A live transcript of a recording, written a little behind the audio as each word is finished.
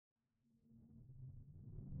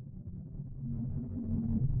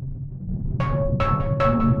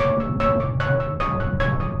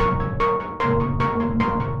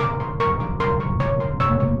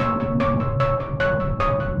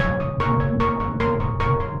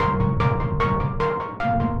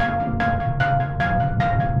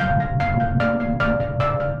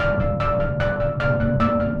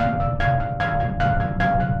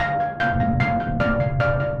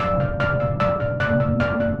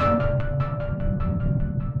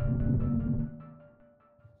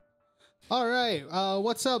right.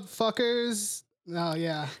 What's up, fuckers? Oh,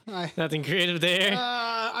 yeah. Nothing creative there.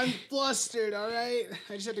 I'm flustered, all right?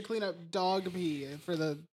 I just had to clean up dog pee for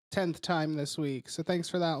the 10th time this week. So thanks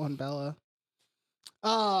for that one, Bella.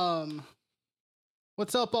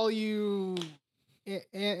 What's up, all you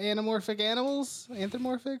anamorphic animals?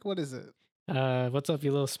 Anthropomorphic? What is it? What's up,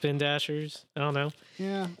 you little spin dashers? I don't know.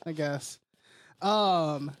 Yeah, I guess.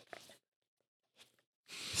 So,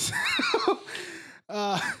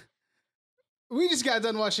 we just got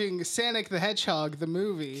done watching Sonic the Hedgehog, the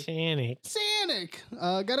movie. Sonic!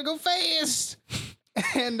 Gotta go fast!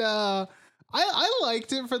 And I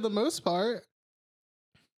liked it for the most part.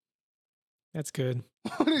 That's good.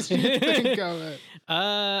 What did you think of it?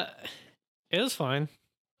 It was fine.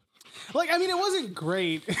 Like, I mean, it wasn't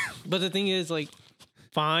great. But the thing is, like,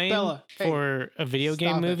 fine Bella, hey, for a video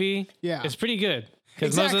game movie. Yeah. It's pretty good.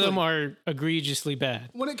 Because most of them are egregiously bad.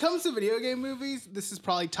 When it comes to video game movies, this is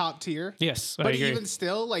probably top tier. Yes, but I agree. even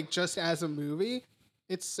still, like, just as a movie,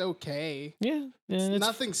 it's okay. Yeah. It's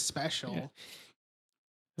nothing special. Yeah.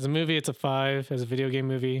 As a movie, it's a 5. As a video game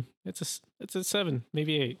movie, it's a 7,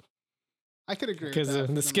 maybe 8. I could agree with because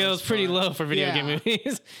that. the scale is pretty low for video game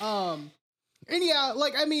movies. And yeah,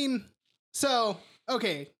 like, I mean, so,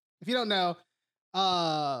 okay, if you don't know,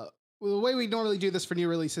 the way we normally do this for new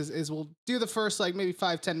releases is we'll do the first, like, maybe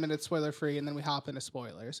 5-10 minutes spoiler free, and then we hop into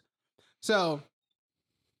spoilers. So,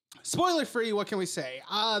 spoiler free, what can we say?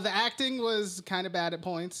 The acting was kind of bad at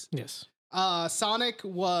points. Yes. Sonic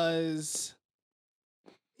was...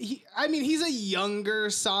 he's a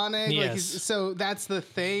younger Sonic. Yes. Like, so that's the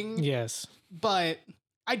thing. Yes. But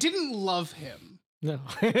I didn't love him. No.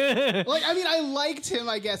 Like, I mean, I liked him,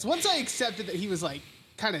 I guess. Once I accepted that he was, like,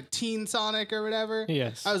 kind of teen Sonic or whatever,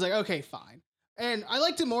 yes, I was like, okay, fine. And I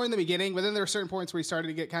liked him more in the beginning, but then there were certain points where he started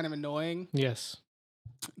to get kind of annoying. Yes.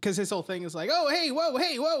 Because his whole thing is like, oh, hey, whoa,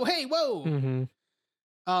 hey, whoa, hey, whoa.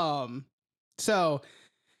 Mm-hmm. So,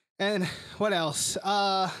 and what else?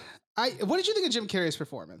 What did you think of Jim Carrey's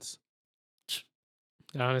performance?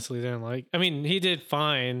 I honestly didn't like. I mean, he did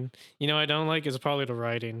fine. You know, I don't like is probably the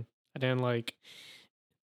writing. I didn't like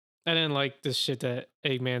this shit that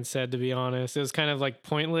Eggman said, to be honest. It was kind of like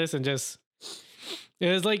pointless and just, it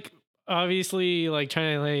was like, obviously, like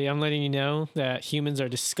trying to I'm letting you know that humans are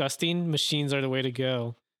disgusting. Machines are the way to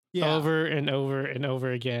go. Yeah. Over and over and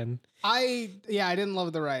over again. I didn't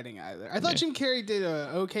love the writing either. I thought Jim Carrey did a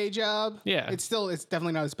okay job. Yeah. It's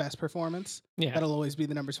definitely not his best performance. Yeah. That'll always be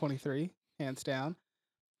the number 23, hands down.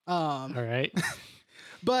 All right.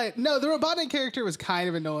 But no, the robotic character was kind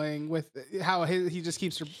of annoying with how he just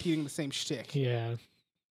keeps repeating the same shtick. Yeah.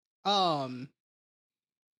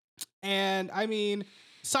 And I mean,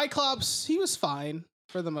 Cyclops, he was fine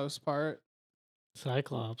for the most part.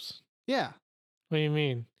 Cyclops? Yeah. What do you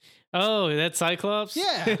mean? Oh, that's Cyclops?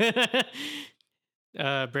 Yeah.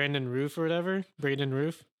 Brandon Roof or whatever? Braden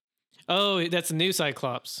Roof? Oh, that's the new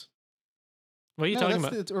Cyclops. What are you talking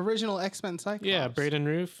about? The original X-Men Cyclops. Yeah, Braden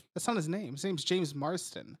Roof. That's not his name. His name's James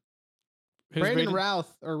Marsden. Who's Brandon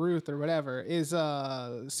Routh or Ruth or whatever is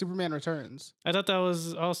Superman Returns. I thought that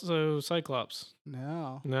was also Cyclops.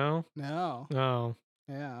 No. No? No. Oh.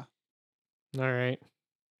 Yeah. All right.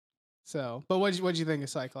 So, but what'd you think of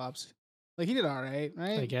Cyclops? Like, he did all right?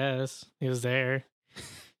 I guess. He was there.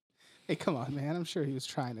 Hey, come on, man. I'm sure he was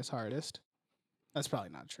trying his hardest. That's probably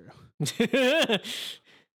not true.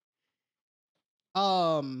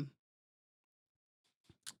 I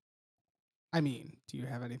mean, do you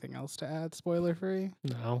have anything else to add, spoiler free?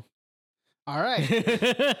 No. All right.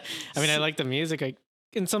 I mean, I like the music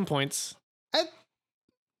in some points. I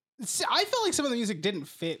felt like some of the music didn't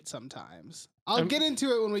fit sometimes. I'll get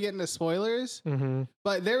into it when we get into spoilers. Mm-hmm.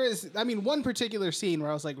 But there is, I mean, one particular scene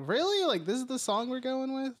where I was like, really? Like, this is the song we're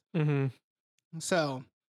going with? Mm-hmm. So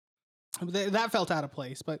that felt out of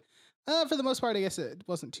place. But for the most part, I guess it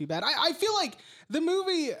wasn't too bad. I feel like the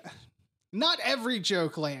movie, not every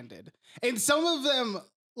joke landed. And some of them,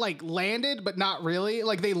 like, landed, but not really.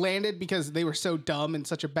 Like, they landed because they were so dumb and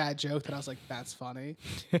such a bad joke that I was like, that's funny.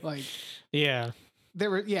 Like, yeah.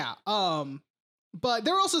 There were, yeah. But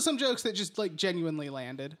there were also some jokes that just, like, genuinely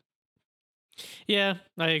landed. Yeah,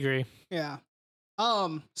 I agree. Yeah.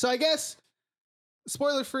 So I guess,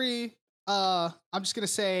 spoiler free, I'm just gonna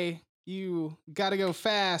say you gotta go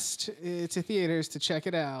fast to theaters to check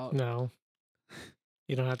it out. No.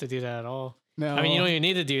 You don't have to do that at all. No. I mean, you don't even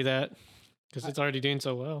need to do that because it's already doing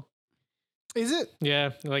so well. Is it? Yeah.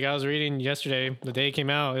 Like I was reading yesterday, the day it came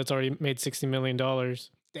out, it's already made $60 million.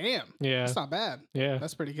 Damn. Yeah. That's not bad. Yeah.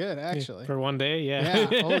 That's pretty good, actually. For one day, yeah.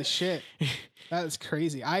 Yeah. Holy shit. That is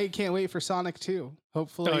crazy. I can't wait for Sonic 2.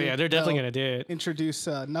 Hopefully. Oh, yeah. They're definitely going to do it. Introduce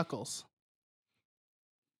Knuckles.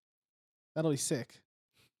 That'll be sick.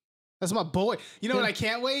 That's my boy. You know what I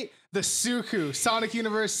can't wait? The Suku Sonic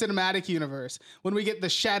Universe Cinematic Universe. When we get the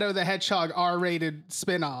Shadow the Hedgehog R-rated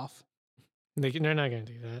spinoff. They're not going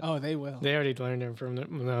to do that. Oh, they will. They already learned it from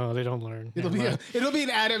them. No, they don't learn. It'll be an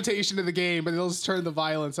adaptation of the game, but they'll just turn the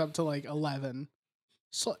violence up to like 11.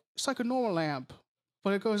 It's like a normal lamp,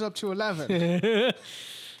 but it goes up to 11.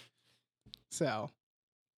 So,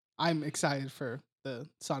 I'm excited for the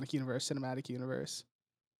Sonic Universe Cinematic Universe.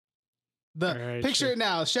 Picture it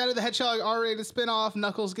now. Shadow the Hedgehog R-rated spinoff.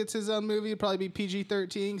 Knuckles gets his own movie. It'd probably be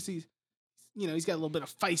PG-13 because he's got a little bit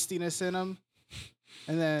of feistiness in him.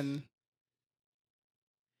 And then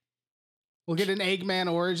we'll get an Eggman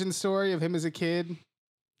origin story of him as a kid.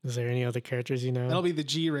 Is there any other characters you know? That'll be the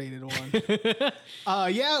G-rated one.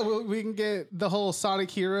 We can get the whole Sonic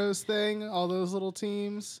Heroes thing. All those little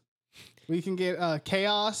teams. We can get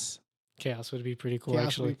Chaos. Chaos would be pretty cool. Chaos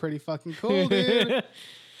actually, would be pretty fucking cool, dude.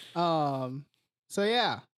 So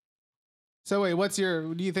yeah. So wait,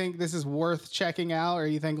 do you think this is worth checking out, or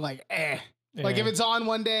you think like, like if it's on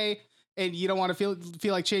one day and you don't want to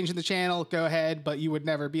feel like changing the channel, go ahead, but you would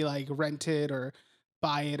never be like rent it or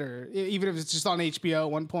buy it, or even if it's just on HBO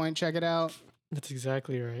at one point, check it out. That's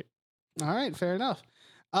exactly right. All right, fair enough.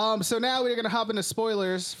 So now we're gonna hop into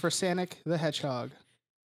spoilers for Sonic the Hedgehog.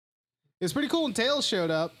 It was pretty cool when Tails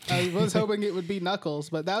showed up. I was hoping it would be Knuckles,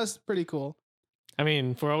 but that was pretty cool. I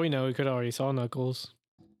mean, for all we know, we could already saw Knuckles.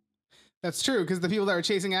 That's true, because the people that were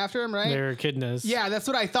chasing after him, right? They're echidnas. Yeah, that's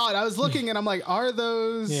what I thought. I was looking and I'm like, are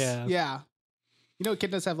those? Yeah. Yeah. You know,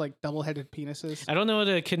 echidnas have like double-headed penises. I don't know what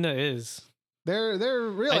an echidna is. They're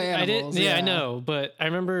real animals. Yeah, I know, but I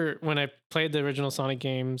remember when I played the original Sonic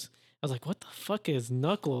games, I was like, what the fuck is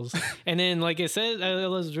Knuckles? And then, like it said, I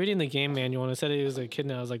was reading the game manual and it said it was an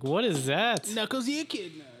echidna. I was like, what is that? Knuckles the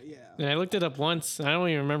echidna, yeah. And I looked it up once. And I don't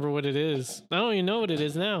even remember what it is. I don't even know what it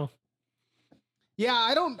is now. Yeah,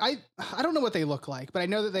 I don't know what they look like, but I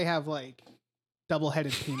know that they have like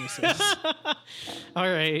double-headed penises.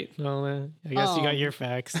 All right. Well, I guess you got your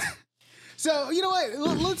facts. So you know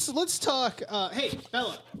what? Let's talk. Hey,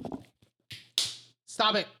 Bella,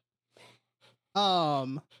 stop it.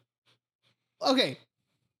 Okay,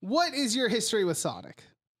 what is your history with Sonic?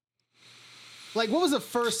 Like, what was the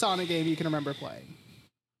first Sonic game you can remember playing?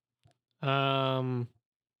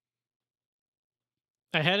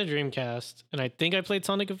 I had a Dreamcast, and I think I played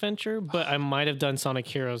Sonic Adventure, but I might have done Sonic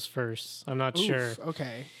Heroes first. I'm not sure.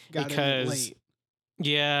 Okay, got it late.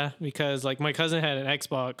 Yeah, because like my cousin had an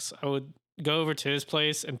Xbox, I would go over to his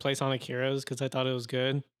place and play Sonic Heroes because I thought it was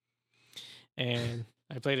good, and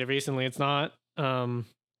I played it recently. It's not,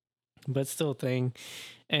 but still a thing.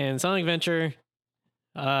 And Sonic Adventure,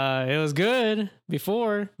 it was good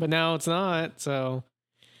before, but now it's not. So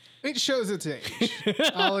it shows its age.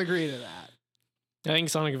 I'll agree to that. I think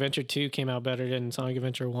Sonic Adventure 2 came out better than Sonic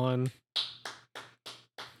Adventure 1.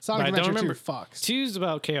 Sonic Adventure 2 fucks. 2's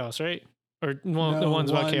about chaos, right? Or the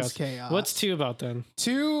one's about chaos. What's 2 about then?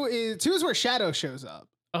 2 is where Shadow shows up.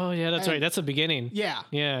 Oh yeah, that's right. That's the beginning. Yeah.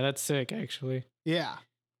 Yeah, that's sick actually. Yeah.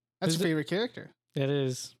 That's your favorite character. It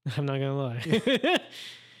is. I'm not gonna lie.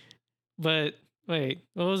 But wait,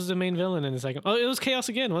 what was the main villain in the second? Oh, it was Chaos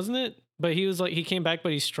again, wasn't it? But he was like, he came back,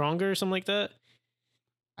 but he's stronger or something like that.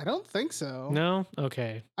 I don't think so. No?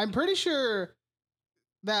 Okay. I'm pretty sure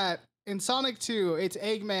that in Sonic 2, it's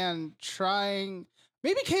Eggman trying.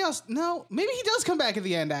 Maybe Chaos. No, maybe he does come back at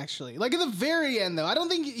the end, actually. Like at the very end, though. I don't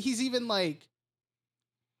think he's even like.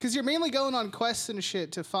 Because you're mainly going on quests and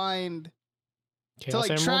shit to find. Chaos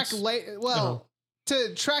to like Emeralds?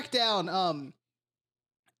 To track down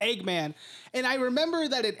Eggman. And I remember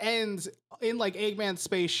that it ends in like Eggman's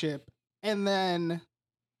spaceship. And then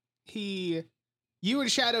you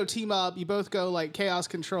and Shadow team up. You both go like Chaos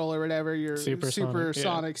Control or whatever. You're Super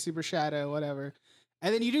Sonic, Super Shadow, whatever.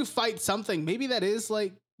 And then you do fight something. Maybe that is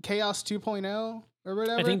like Chaos 2.0 or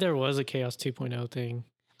whatever. I think there was a Chaos 2.0 thing.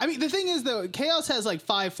 I mean, the thing is though, Chaos has like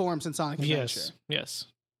 5 forms in Sonic Adventure. Yes.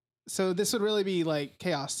 So this would really be like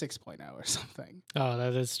Chaos 6.0 or something. Oh,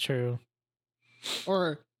 that is true.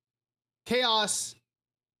 Or Chaos.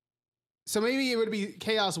 So maybe it would be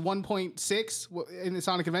Chaos 1.6 in the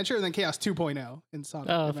Sonic Adventure, and then Chaos 2.0 in Sonic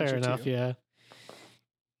Adventure. Oh, fair enough, yeah.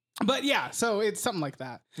 But yeah, so it's something like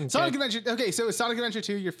that. Okay. Sonic Adventure. Okay, so is Sonic Adventure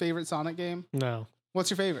 2 your favorite Sonic game? No. What's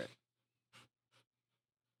your favorite?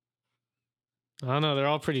 I don't know. They're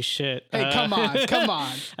all pretty shit. Hey, come on.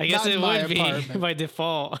 I guess it would be by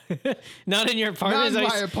default. Not in your apartment. Not in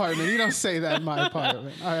my apartment. You don't say that in my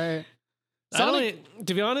apartment. All right.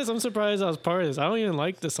 To be honest, I'm surprised I was part of this. I don't even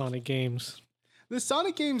like the Sonic games. The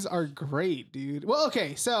Sonic games are great, dude. Well,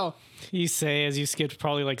 okay, so you say as you skipped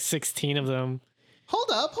probably like 16 of them. Hold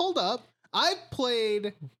up. I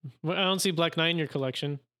played. Well, I don't see Black Knight in your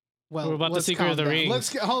collection. Well, What about the let's Secret calm of the down.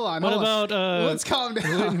 Rings? Hold on. What about let's calm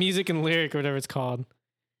down. Music and Lyric or whatever it's called?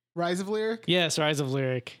 Rise of Lyric? Yes, Rise of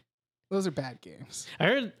Lyric. Those are bad games.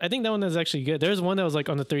 I think that one is actually good. There's one that was like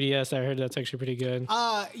on the 3DS that I heard that's actually pretty good.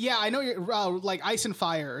 Yeah, I know you're like Ice and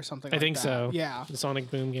Fire or something. I think that. so. Yeah. The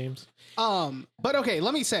Sonic Boom games. But okay,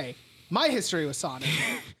 let me say my history with Sonic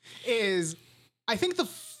is I think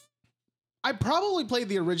I probably played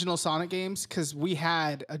the original Sonic games because we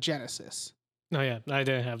had a Genesis. Oh yeah, I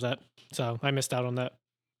didn't have that, so I missed out on that.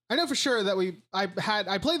 I know for sure that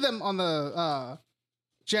I played them on the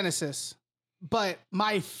Genesis, but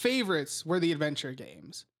my favorites were the adventure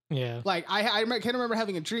games. Yeah, Like I can remember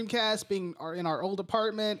having a Dreamcast, being in our old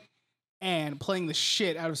apartment, and playing the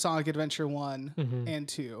shit out of Sonic Adventure 1 Mhm. and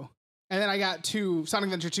 2. And then I got Sonic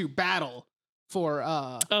Adventure 2 Battle for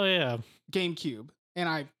oh yeah, GameCube, and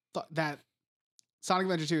I thought that Sonic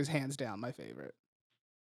Adventure 2 is hands down my favorite.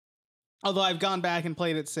 Although I've gone back and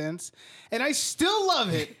played it since, and I still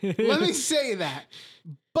love it. Let me say that.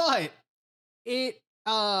 But it's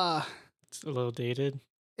a little dated.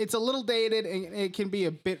 It's a little dated, and it can be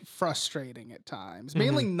a bit frustrating at times.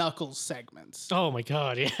 Mainly Knuckles segments. Oh my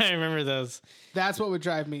god, yeah, I remember those. That's what would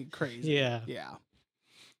drive me crazy. Yeah. Yeah.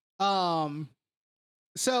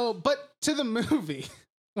 So, but to the movie,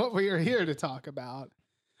 what we are here to talk about.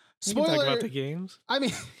 We can Spoiler. talk about the games. I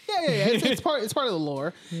mean, yeah. It's part of the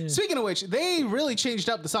lore. Yeah. Speaking of which, they really changed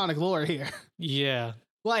up the Sonic lore here. Yeah,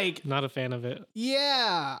 Like, not a fan of it.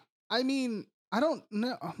 yeah. I mean, I don't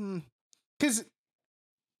know. Because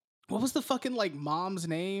what was the fucking like mom's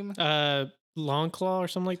name? Longclaw or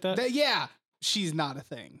something like that. Yeah, she's not a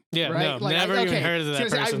thing. Yeah, right? no, Like, never even heard of that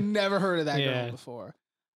Seriously, I've person. never heard of that Yeah. girl before.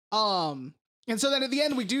 And so then at the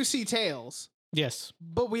end we do see Tails, Yes.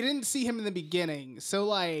 but we didn't see him in the beginning. So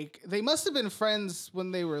like they must have been friends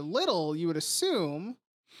when they were little, you would assume.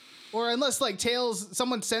 Or unless like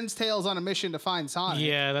someone sends Tails on a mission to find Sonic.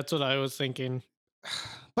 Yeah, that's what I was thinking.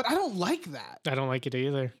 But I don't like that. I don't like it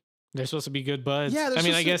either. They're supposed to be good buds. Yeah, they're I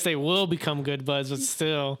mean, I supposed to- guess they will become good buds, but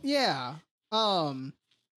still. Yeah.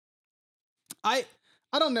 I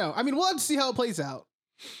don't know. I mean, we'll have to see how it plays out,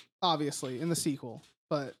 obviously, in the sequel.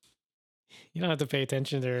 But You don't have to pay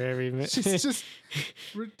attention to her every minute. it's just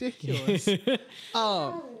ridiculous.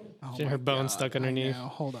 Oh Get her my bone God, stuck I underneath. know.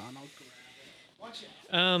 Hold on, I'll grab it. Watch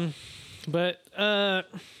it. But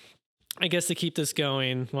I guess to keep this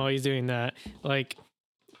going while he's doing that, like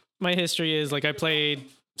my history is like I played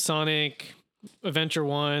Sonic Adventure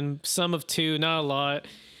 1, some of 2, not a lot.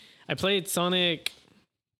 I played Sonic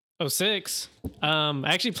 06. I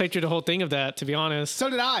actually played through the whole thing of that, to be honest. So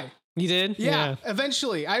did I. You did? Yeah,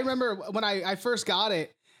 eventually. I remember when I first got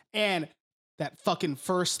it, and that fucking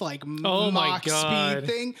first like Oh my mock God. speed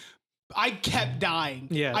thing, I kept dying.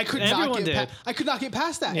 Yeah, I could everyone not did. I could not get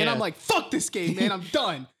past that, and Yeah. I'm like, fuck this game, man. I'm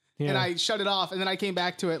done. Yeah. And I shut it off, and then I came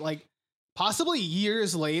back to it like possibly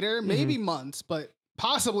years later, maybe Mm-hmm. months, but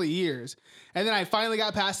possibly years. And then I finally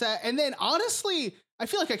got past that, and then honestly, I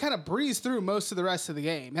feel like I kind of breezed through most of the rest of the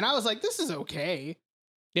game, and I was like, this is okay.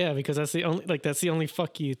 Yeah, because that's the only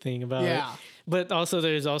fuck you thing about it. Yeah, But also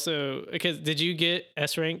there's also because did you get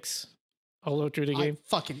S ranks all the way through the I game?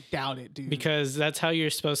 fucking doubt it, dude. Because that's how you're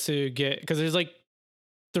supposed to get, because there's like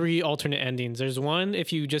 3 alternate endings. There's one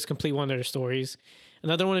if you just complete one of their stories,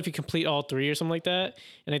 another one if you complete all 3 or something like that,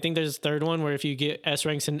 and I think there's a third one where if you get S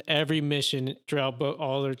ranks in every mission throughout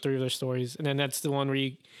all their 3 of their stories, and then that's the one where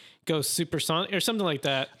you go super Sonic or something like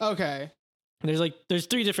that. Okay. There's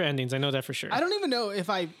 3 different endings. I know that for sure. I don't even know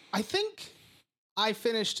if I think I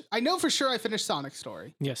finished. I know for sure I finished Sonic's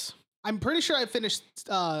story. Yes. I'm pretty sure I finished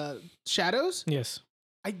Shadows. Yes.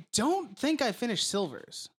 I don't think I finished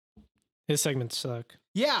Silver's. His segments suck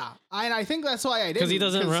Yeah, and I think that's why I did because he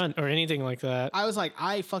doesn't run or anything like that. I was like,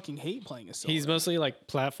 I fucking hate playing a Silver. He's mostly like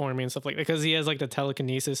platforming and stuff like that because he has like the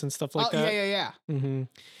telekinesis and stuff like that. Yeah. Mm-hmm.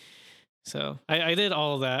 So I did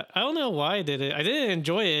all of that. I don't know why I did it. I didn't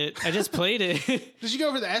enjoy it. I just played it. Did you go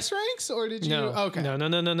over the S ranks or did you? No. Okay. No.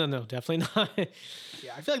 Definitely not.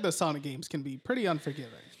 Yeah, I feel like those Sonic games can be pretty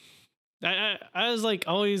unforgiving. I was like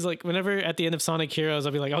always like whenever at the end of Sonic Heroes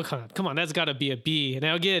I'll be like, oh come on, that's got to be a B, and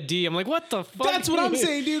I'll get a D. I'm like, what the fuck? That's what I'm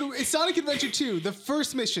saying, dude. It's Sonic Adventure 2, the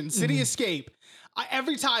first mission, City Escape.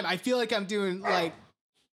 Every time I feel like I'm doing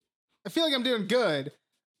good,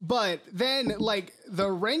 but then like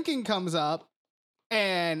the ranking comes up,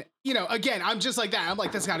 and you know, again, I'm just like that. I'm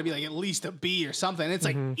like, that's got to be like at least a B or something. It's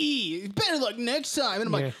like E. Better luck next time, and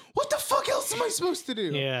I'm like, what the fuck else am I supposed to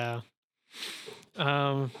do? Yeah.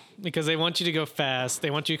 Because they want you to go fast.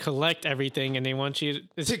 They want you to collect everything, and they want you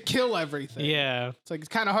To kill everything. Yeah. It's like it's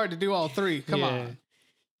kind of hard to do all 3. Come on.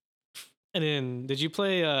 And then did you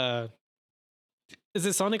play is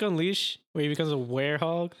it Sonic Unleashed where he becomes a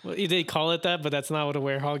werehog? Well, they call it that, but that's not what a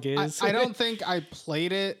werehog is. I don't think I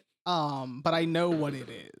played it, but I know what it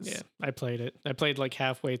is. Yeah, I played it. I played like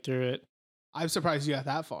halfway through it. I'm surprised you got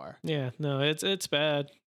that far. Yeah, no, it's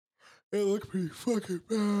bad. It looked pretty fucking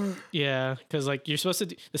bad. Yeah, because like you're supposed to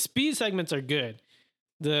do, the speed segments are good.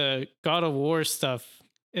 The God of War stuff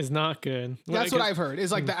is not good. That's what I've heard.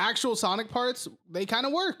 Is like the actual Sonic parts, they kind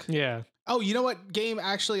of work. Yeah. Oh, you know what game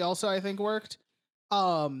actually also I think worked?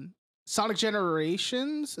 Sonic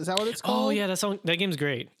Generations, is that what it's called? Oh yeah, that game's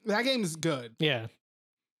great. That game's good. Yeah.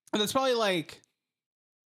 And it's probably like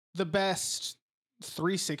the best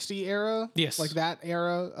 360 era. Yes. Like that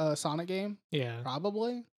era Sonic game. Yeah.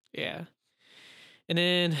 Probably. Yeah. And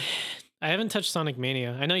then I haven't touched Sonic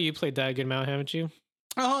Mania. I know you played that a good amount, haven't you?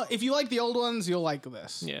 If you like the old ones, you'll like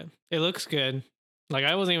this. Yeah. It looks good. Like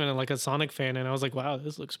I wasn't even like a Sonic fan and I was like, wow,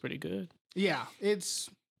 this looks pretty good. Yeah, it's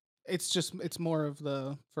more of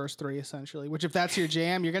the first three essentially, which if that's your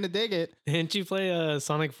jam, you're going to dig it. Didn't you play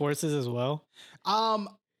Sonic Forces as well?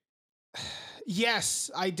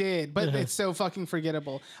 Yes, I did, but it's so fucking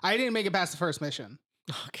forgettable. I didn't make it past the first mission.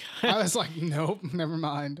 Oh, God. I was like, nope, never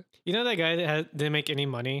mind. You know that guy that didn't make any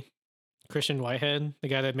money? Christian Whitehead, the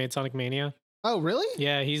guy that made Sonic Mania? Oh, really?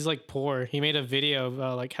 Yeah, he's like poor. He made a video of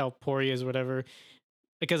like how poor he is or whatever.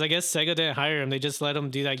 Because I guess Sega didn't hire him. They just let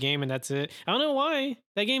him do that game and that's it. I don't know why.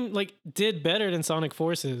 That game like did better than Sonic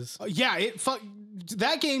Forces. Yeah,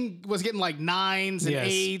 that game was getting like 9s and Yes.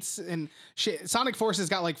 8s and shit. Sonic Forces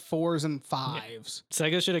got like 4s and 5s. Yeah.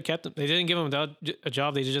 Sega should have kept him. They didn't give him a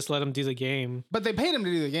job. They just let him do the game. But they paid him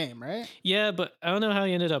to do the game, right? Yeah, but I don't know how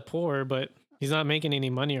he ended up poor, but he's not making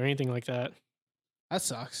any money or anything like that. That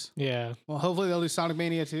sucks. Yeah. Well, hopefully they'll do Sonic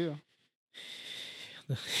Mania too.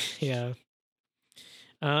 Yeah.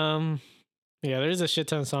 Yeah, there's a shit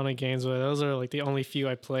ton of Sonic games, but those are like the only few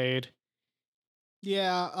I played.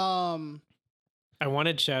 Yeah, I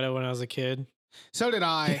wanted Shadow when I was a kid. So did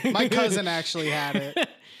I. My cousin actually had it,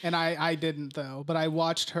 and I didn't though. But I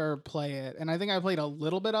watched her play it, and I think I played a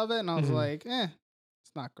little bit of it, and I was like, it's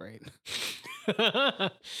not great.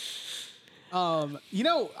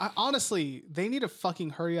 Honestly, they need to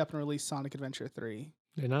fucking hurry up and release Sonic Adventure 3.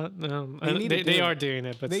 They're not. No, They are doing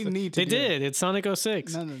it, but they need to. They did. It's Sonic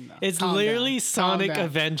 06. No. It's Calm literally down. Sonic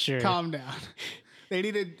Adventure. Calm down. They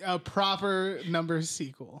needed a proper number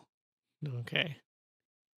sequel. Okay.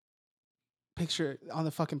 Picture it on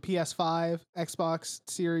the fucking PS5, Xbox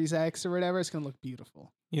Series X or whatever. It's gonna look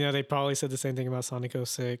beautiful. You know, they probably said the same thing about Sonic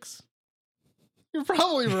 06. You're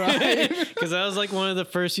probably right. Because that was like one of the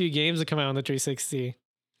first few games to come out on the 360.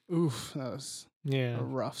 Oof, that was a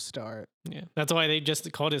rough start. Yeah, that's why they just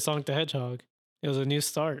called it Sonic the Hedgehog. It was a new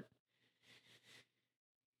start.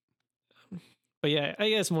 But yeah, I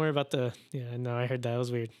guess more about the. Yeah, no, I heard that. It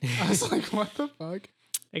was weird. I was like, what the fuck?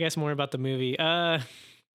 I guess more about the movie. I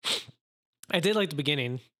did like the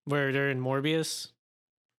beginning where they're in Morbius.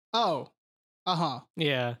 Oh,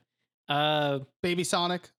 Yeah. Baby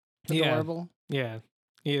Sonic, adorable. Yeah,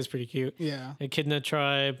 he is pretty cute. Yeah, A kid in the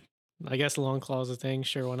tribe. I guess Long Claw's a thing.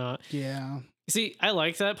 Sure, why not? yeah. See, I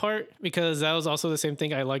liked that part because that was also the same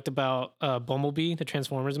thing I liked about Bumblebee, the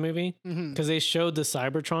Transformers movie, because they showed the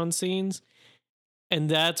Cybertron scenes, and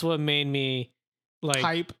that's what made me like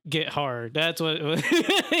Hype. get hard. That's what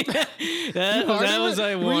that was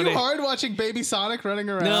I wanted. Were you hard watching Baby Sonic running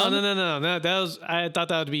around? No. That was I thought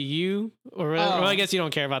that would be you, or well, I guess you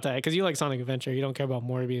don't care about that because you like Sonic Adventure. You don't care about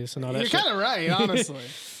Morbius and all that. You're kind of right, honestly.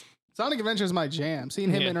 Sonic Adventure is my jam.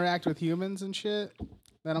 Seeing him Yeah. interact with humans and shit.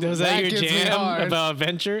 Was that your gets me jam hard. about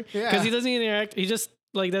adventure? Yeah. Because he doesn't interact. He just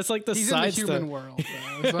like that's like the He's side in the human stuff. world.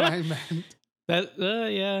 Though, is what I meant. That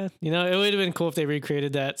yeah, you know, it would have been cool if they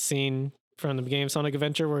recreated that scene from the game Sonic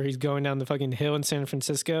Adventure where he's going down the fucking hill in San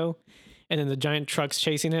Francisco, and then the giant truck's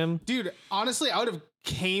chasing him. Dude, honestly, I would have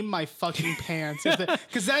came my fucking pants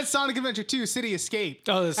because that's Sonic Adventure 2: City Escape.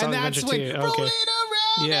 Oh, that's Sonic Adventure 2. Rolling Okay.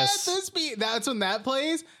 around Yes. at the speed. That's when that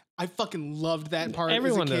plays. I fucking loved that part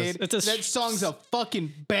Everyone as a kid. does. That song's a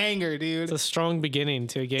fucking banger, dude. It's a strong beginning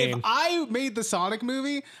to a If game. I made the Sonic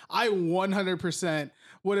movie, I 100%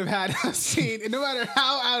 would have had a scene, and no matter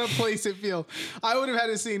how out of place it feels, I would have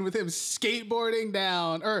had a scene with him skateboarding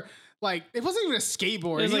down, or like it wasn't even a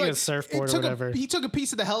skateboard. It was He, like a surfboard or whatever. He took a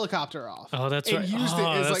piece of the helicopter off. Oh, that's and right. used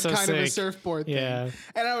Oh, it as that's like so kind of a sick. surfboard thing. Yeah.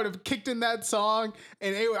 And I would have kicked in that song,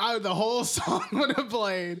 and the whole song would have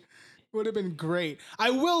played. Would have been great. I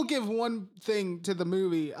will give one thing to the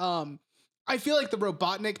movie. I feel like the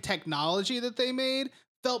Robotnik technology that they made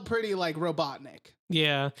felt pretty like Robotnik.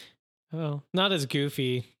 Yeah. Oh, not as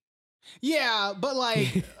goofy. Yeah, but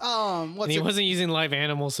like, And what's he it? wasn't using live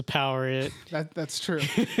animals to power it. That's true.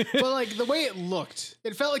 But like the way it looked,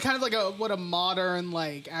 it felt like kind of like what a modern,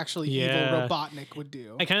 like actually evil Yeah. Robotnik would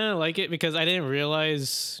do. I kind of like it because I didn't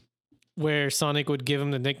realize where Sonic would give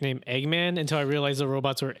him the nickname Eggman until I realized the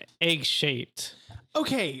robots were egg shaped.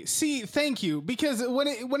 Okay, see, thank you, because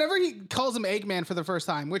whenever he calls him Eggman for the first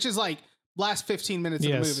time, which is like last 15 minutes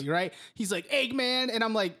of the Yes. movie, right? He's like Eggman, and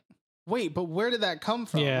I'm like, wait, but where did that come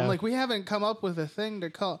from? Yeah. I'm like, we haven't come up with a thing to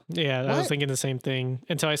call. Yeah, I What? was thinking the same thing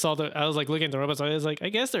until I saw I was like looking at the robots. I was like, I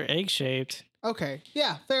guess they're egg shaped. Okay,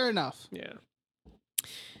 yeah, fair enough. Yeah.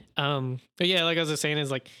 But yeah, like I was just saying,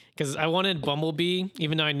 is like because I wanted Bumblebee,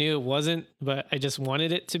 even though I knew it wasn't, but I just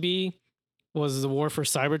wanted it to be. Was the War for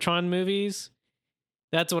Cybertron movies?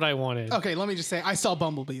 That's what I wanted. Okay, let me just say, I saw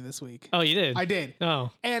Bumblebee this week. Oh, you did? I did.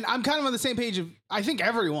 Oh, And I'm kind of on the same page of, I think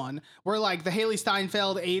everyone, where like the Haley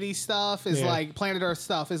Steinfeld 80s stuff is Yeah. like Planet Earth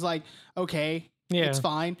stuff is like, okay, yeah. it's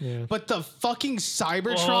fine. Yeah. But the fucking Oh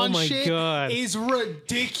Cybertron my shit God. is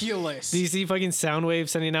ridiculous. Do you see fucking Soundwave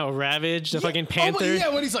sending out Ravage, the fucking Oh, Panther? but yeah,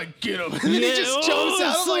 when he's like, get him. And then he Yeah. just Oh, jumps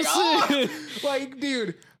out. I'm so like, oh! sick. Like,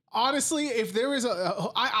 dude. Honestly, if there was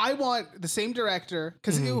I want the same director,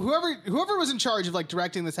 because Mm-hmm. whoever was in charge of like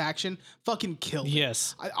directing this action fucking killed it.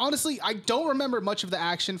 Yes. I don't remember much of the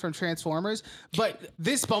action from Transformers, but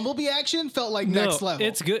this Bumblebee action felt like next level.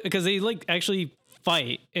 It's good because they like actually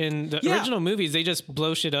fight. In the Yeah. original movies, they just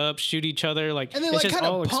blow shit up, shoot each other, like and they it's like just kind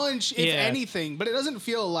all of punch, if yeah. anything, but it doesn't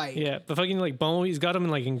feel like Yeah, but fucking like Bumblebee's got him in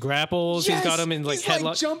like in grapples. Yes, He's got him in like he's headlock.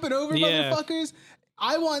 like jumping over Yeah. motherfuckers.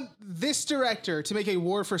 I want this director to make a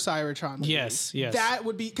War for Cybertron movie. Yes, yes. That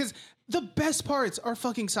would be because the best parts are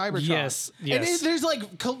fucking Cybertron. Yes, yes. And there's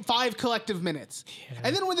like 5 collective minutes,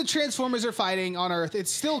 and then when the Transformers are fighting on Earth, it's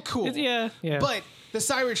still cool. Yeah. But the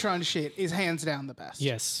Cybertron shit is hands down the best.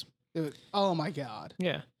 Yes. Oh my god.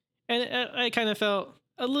 Yeah. And I kind of felt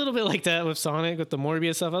a little bit like that with Sonic, with the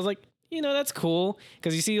Morbius stuff. I was like, that's cool.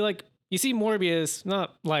 Because you see Morbius,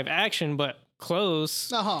 not live action, but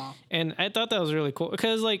close. Uh-huh. And I thought that was really cool.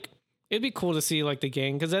 Because, like, it'd be cool to see, like, the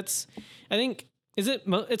gang. Because I think,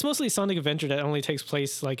 it's mostly Sonic Adventure that only takes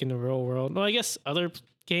place, like, in the real world. Well, I guess other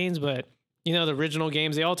games, but, the original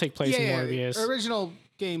games, they all take place in Morbius. Original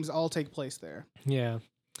games all take place there. Yeah.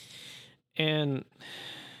 And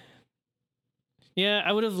yeah,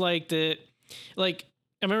 I would have liked it. Like,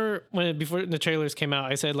 I remember before the trailers came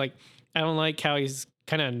out, I said, like, I don't like how he's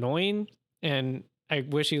kind of annoying, and I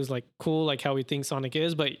wish he was like cool, like how we think Sonic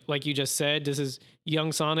is. But like you just said, this is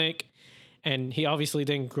young Sonic, and he obviously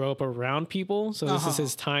didn't grow up around people, so this is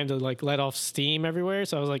his time to like let off steam everywhere.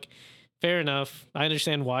 So I was like, fair enough. I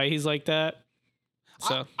understand why he's like that.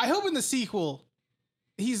 So I hope in the sequel,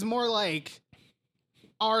 he's more like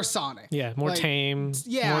our Sonic. yeah, more like, tame,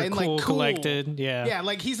 yeah, more and cool, like cool. collected. Yeah, Yeah,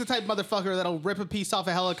 like he's the type of motherfucker that'll rip a piece off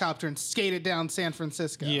a helicopter and skate it down San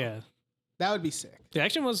Francisco. yeah. That would be sick. The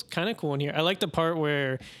action was kind of cool in here. I like the part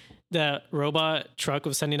where that robot truck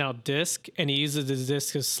was sending out disc, and he uses the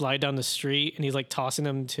disc to slide down the street, and he's like tossing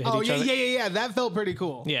them to hit each other. Yeah. That felt pretty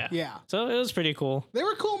cool. Yeah. Yeah. So it was pretty cool. There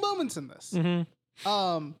were cool moments in this.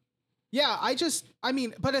 Mm-hmm. Yeah,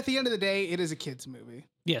 but at the end of the day, it is a kids movie,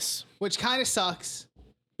 Yes. which kind of sucks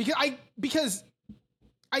because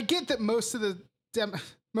I get that most of the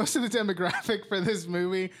demographic for this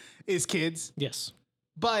movie is kids, Yes.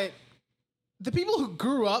 but the people who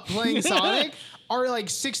grew up playing Sonic are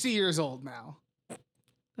like 60 years old now.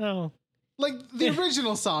 Oh. Like the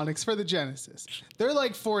original Sonics for the Genesis. They're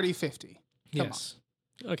like 40, 50. Come yes.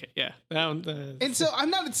 Okay. Yeah. That one, And so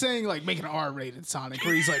I'm not saying like make an R-rated Sonic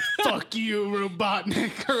where he's like, fuck you,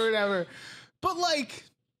 Robotnik, or whatever. But like,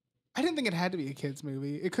 I didn't think it had to be a kid's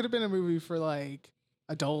movie. It could have been a movie for like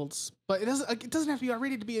adults, but it doesn't have to be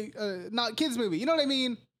R-rated to be a not kids movie. You know what I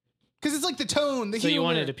mean? Because it's like the tone, the so humor. you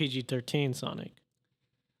wanted a PG-13 Sonic?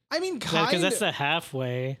 I mean, kind of. Because that's the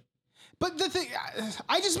halfway. But the thing,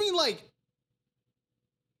 I just mean like,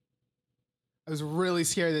 I was really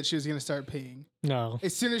scared that she was going to start peeing. No.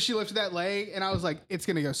 As soon as she lifted that leg, and I was like, it's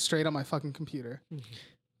going to go straight on my fucking computer.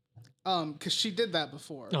 Because she did that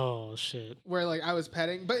before. Oh, shit. Where like I was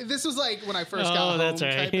petting. But this was like when I first got home that's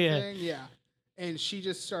right. type of Yeah. thing. Yeah. And she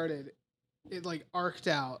just started, it like arced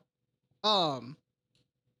out. All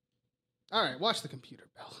right, watch the computer,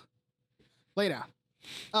 Bill. Lay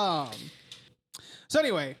down. So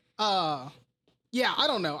anyway, yeah, I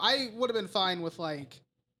don't know. I would have been fine with like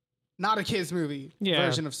not a kids movie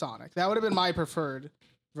version of Sonic. That would have been my preferred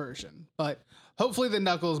version. But hopefully the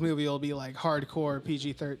Knuckles movie will be like hardcore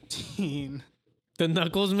PG-13. The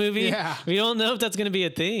Knuckles movie? Yeah. We don't know if that's going to be a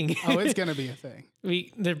thing. Oh, it's gonna be a thing.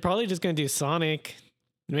 They're probably just going to do Sonic.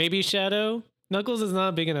 Maybe Shadow. Knuckles is not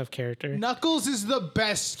a big enough character. Knuckles is the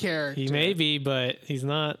best character. He may be, but he's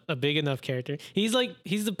not a big enough character. He's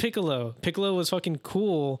the Piccolo. Piccolo was fucking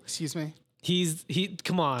cool. Excuse me.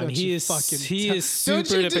 Come on. Don't He you is super.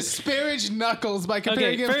 Don't you disparage Knuckles by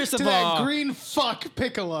comparing him first to of that all, green fuck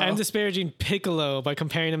Piccolo. I'm disparaging Piccolo by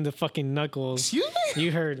comparing him to fucking Knuckles. Excuse me?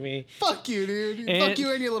 You heard me. Fuck you, dude. And fuck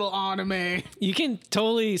you and your little anime. You can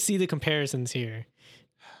totally see the comparisons here.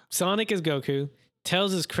 Sonic is Goku.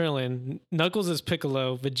 Tails is Krillin, Knuckles is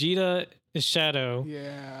Piccolo, Vegeta is Shadow.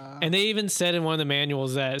 Yeah. And they even said in one of the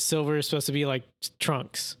manuals that Silver is supposed to be like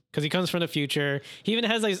Trunks because he comes from the future. He even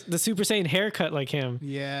has like the Super Saiyan haircut like him.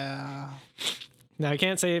 Yeah. Now I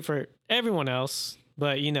can't say it for everyone else,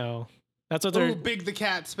 but you know, that's what they're. Oh, Big the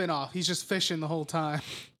Cat spinoff. He's just fishing the whole time.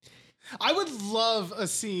 I would love a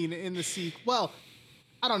scene in the sequel. Well,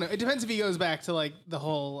 I don't know. It depends if he goes back to like the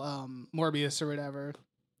whole Morbius or whatever.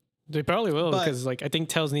 They probably will But- because like I think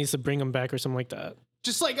Tails needs to bring him back or something like that.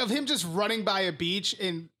 Just like of him just running by a beach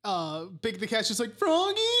and Big the Cat's just like,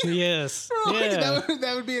 Froggy! Yes. Froggy! Yeah.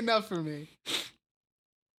 That would be enough for me.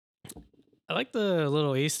 I like the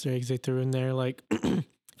little Easter eggs they threw in there. Like,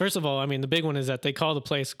 first of all, I mean, the big one is that they call the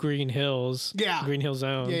place Green Hills. Yeah. Green Hill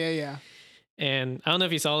Zone. Yeah. And I don't know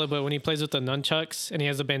if you saw it, but when he plays with the nunchucks and he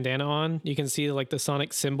has a bandana on, you can see like the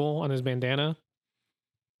Sonic symbol on his bandana.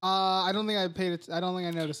 I don't think I paid it. I don't think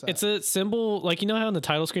I noticed that. It's a symbol, like, you know how on the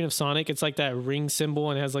title screen of Sonic, it's like that ring symbol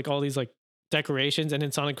and it has like all these like decorations and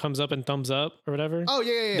then Sonic comes up and thumbs up or whatever. Oh,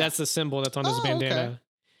 yeah. That's the symbol that's on his bandana. Okay.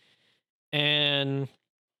 And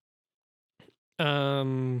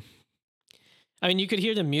I mean, you could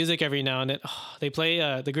hear the music every now and then. Oh, they play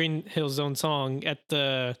the Green Hill Zone song at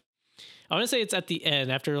I want to say it's at the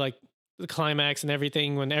end after like the climax and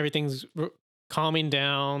everything, when everything's calming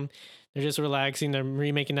down. They're just relaxing. They're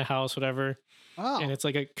remaking the house, whatever. Oh, And it's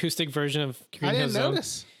like an acoustic version of Green I Hill didn't Zone.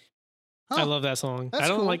 notice. I Huh. love that song. That's I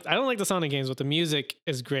don't cool. like the Sonic games, but the music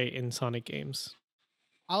is great in Sonic games.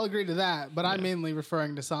 I'll agree to that, but I'm Yeah. mainly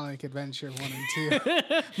referring to Sonic Adventure 1 and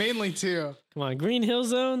 2. Mainly 2. Come on, Green Hill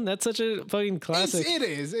Zone. That's such a fucking classic. It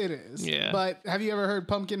is. Yeah. But have you ever heard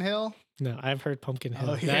Pumpkin Hill? No, I've heard Pumpkin Hill.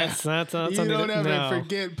 Oh, yeah. That's not You something don't that, ever no.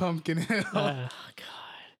 forget Pumpkin Hill. Oh,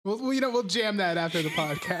 We'll jam that after the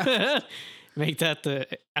podcast. God. Make that the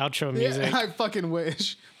outro music. Yeah, I fucking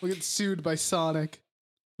wish. We'll get sued by Sonic.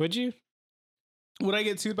 Would you? Would I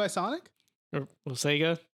get sued by Sonic? Or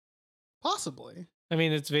Sega? Possibly. I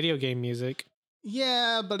mean, it's video game music.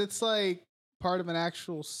 Yeah, but it's like part of an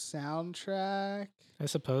actual soundtrack. I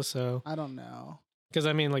suppose so. I don't know. Because,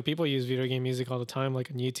 I mean, like, people use video game music all the time, like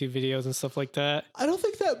on YouTube videos and stuff like that. I don't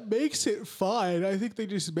think that makes it fine. I think they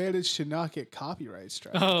just managed to not get copyright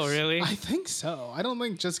strikes. Oh, really? I think so. I don't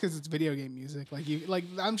think just because it's video game music,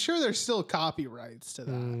 I'm sure there's still copyrights to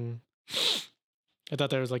that. I thought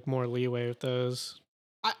there was, like, more leeway with those.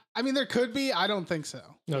 I mean, there could be. I don't think so.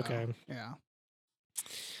 No. Okay. Yeah.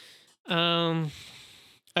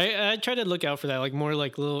 I tried to look out for that, like, more,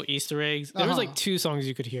 like, little Easter eggs. There was, like, 2 songs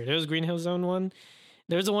you could hear. There was Green Hill Zone one.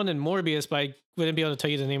 There's the one in Morbius, but I wouldn't be able to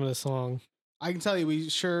tell you the name of the song. I can tell you, we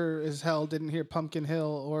sure as hell didn't hear Pumpkin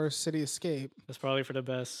Hill or City Escape. That's probably for the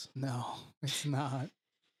best. No, it's not.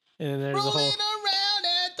 And then there's Rolling the whole... around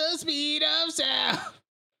at the speed of sound.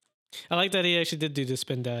 I like that he actually did do the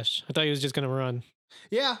spin dash. I thought he was just going to run.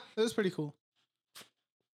 Yeah, it was pretty cool.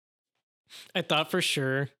 I thought for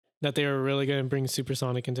sure that they were really going to bring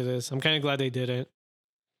Supersonic into this. I'm kind of glad they didn't.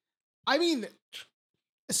 I mean,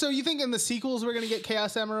 so you think in the sequels we're going to get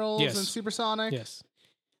Chaos Emeralds Yes. and Supersonic? Yes.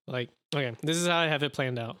 Like, okay, this is how I have it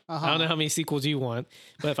planned out. Uh-huh. I don't know how many sequels you want,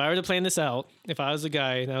 but if I were to plan this out, if I was the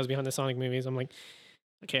guy and I was behind the Sonic movies, I'm like,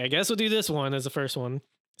 okay, I guess we'll do this one as the first one.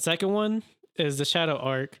 Second one is the Shadow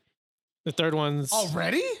arc. The third one's...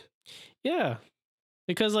 Already? Yeah.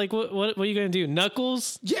 Because, like, what are you going to do?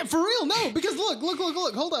 Knuckles? Yeah, for real. No, because look.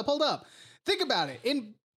 Hold up. Think about it.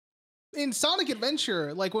 In Sonic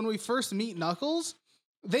Adventure, like when we first meet Knuckles,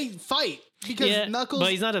 they fight because Knuckles.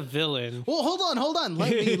 But he's not a villain. Well, hold on.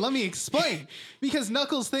 Let me explain. Because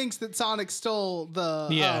Knuckles thinks that Sonic stole the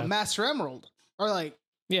Master Emerald, or like,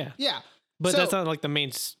 Yeah. yeah. But So- that's not, like, the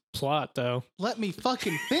main plot, though. Let me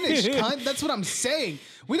fucking finish, cunt. That's what I'm saying.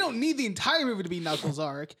 We don't need the entire movie to be Knuckles'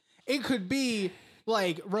 arc. It could be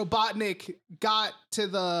like Robotnik got to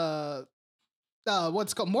the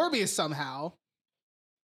what's called Morbius somehow,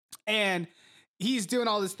 and he's doing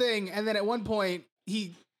all this thing, and then at one point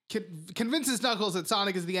he convinces Knuckles that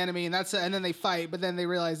Sonic is the enemy, and then they fight, but then they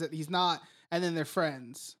realize that he's not, and then they're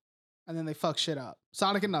friends, and then they fuck shit up.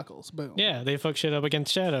 Sonic and Knuckles, boom. Yeah, they fuck shit up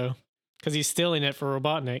against Shadow because he's stealing it for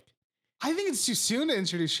Robotnik. I think it's too soon to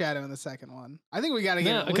introduce Shadow in the second one. I think we got to get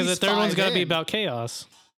Yeah, at because the least third one's 5 got to be in. about chaos.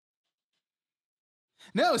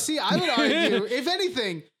 No, see, I would argue, if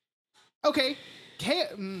anything, okay,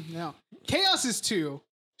 no. Chaos is 2,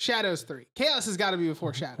 Shadow's 3. Chaos has got to be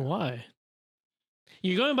before Shadow. Why?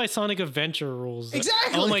 You're going by Sonic Adventure rules.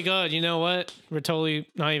 Exactly. Oh my god, you know what? We're totally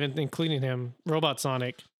not even including him. Robot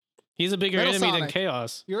Sonic. He's a bigger Metal enemy Sonic. than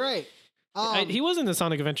Chaos. You're right. He was in the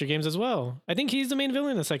Sonic Adventure games as well. I think he's the main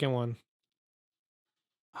villain in the second one.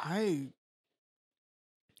 I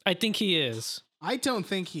think he is. I don't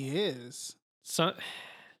think he is.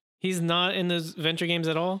 He's not in those adventure games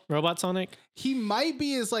at all? Robot Sonic? He might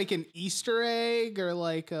be as like an Easter egg or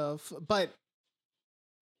like but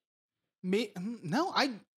no,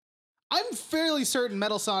 I'm fairly certain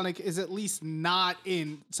Metal Sonic is at least not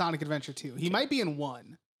in Sonic Adventure 2. He might be in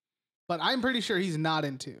 1, but I'm pretty sure he's not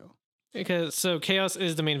in 2. Because so Chaos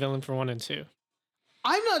is the main villain for 1 and 2.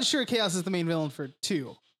 I'm not sure Chaos is the main villain for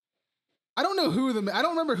 2. I don't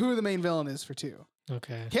remember who the main villain is for 2.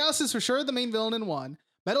 Okay. Chaos is for sure the main villain in 1.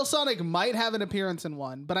 Metal Sonic might have an appearance in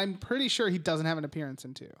 1, but I'm pretty sure he doesn't have an appearance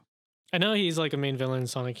in 2. I know he's like a main villain in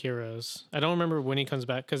Sonic Heroes. I don't remember when he comes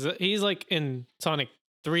back because he's like in Sonic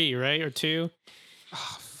 3, right? Or 2.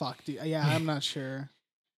 Oh, fuck, dude. Yeah, I'm not sure.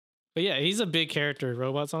 But yeah, he's a big character,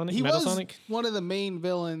 Robot Sonic, He Metal was Sonic. one of the main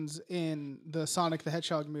villains in the Sonic the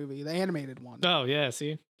Hedgehog movie, the animated one. Oh, yeah,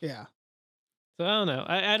 see? Yeah. So I don't know.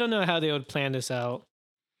 I don't know how they would plan this out.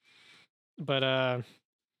 But I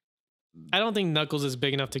don't think Knuckles is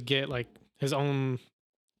big enough to get like his own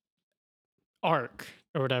arc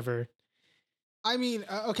or whatever. I mean,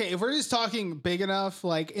 okay, if we're just talking big enough,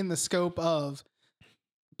 like in the scope of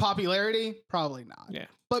popularity, probably not. Yeah.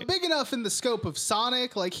 But big enough in the scope of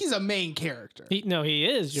Sonic, like he's a main character. He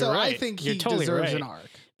is. You're so right. I think you're he totally deserves right. an arc.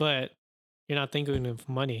 But you're not thinking of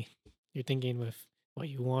money. You're thinking with what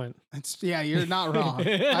you want. You're not wrong.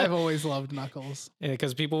 I've always loved Knuckles.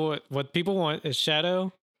 Because what people want is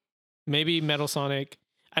Shadow, maybe Metal Sonic.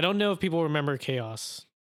 I don't know if people remember Chaos.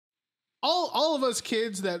 All of us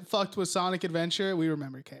kids that fucked with Sonic Adventure, we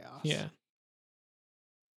remember Chaos. Yeah.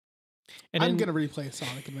 And I'm gonna replay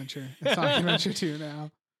Sonic Adventure, Sonic Adventure 2 now.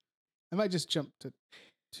 I might just jump to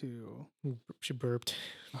 2. She burped.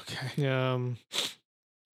 Okay.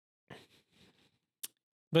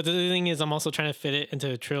 But the thing is, I'm also trying to fit it into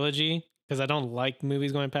a trilogy because I don't like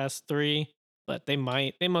movies going past 3, but they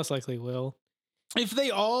most likely will. If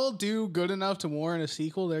they all do good enough to warrant a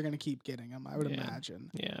sequel, they're gonna keep getting them, I would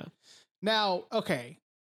imagine. Yeah. Now, okay.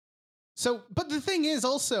 So, but the thing is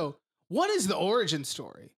also, what is the origin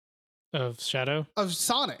story Of Shadow? of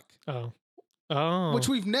Sonic? Oh. Which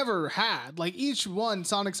we've never had. Like each one,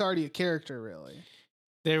 Sonic's already a character, really.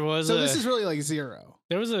 This is really like 0.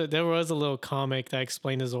 There was a little comic that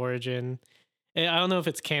explained his origin. And I don't know if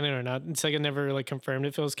it's canon or not. Sega never like confirmed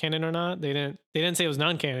if it was canon or not. They didn't say it was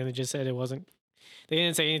non-canon. They just said it wasn't. They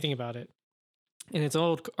didn't say anything about it. And it's an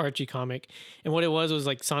old Archie comic. And what it was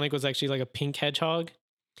like Sonic was actually like a pink hedgehog.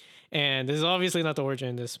 And this is obviously not the origin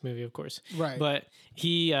in this movie, of course. Right. But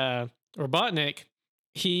he, Robotnik,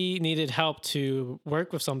 he needed help to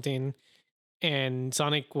work with something. And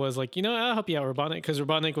Sonic was like, I'll help you out, Robotnik. Because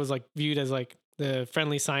Robotnik was like viewed as like the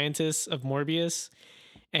friendly scientist of Morbius.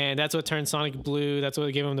 And that's what turned Sonic blue. That's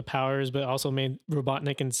what gave him the powers, but also made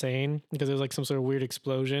Robotnik insane because it was like some sort of weird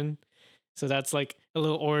explosion. So that's like a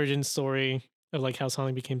little origin story of like how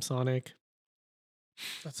Sonic became Sonic.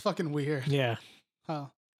 That's fucking weird. Yeah. Huh.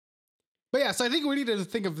 But yeah, so I think we need to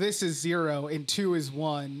think of this as 0 and 2 is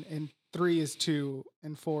 1 and 3 is 2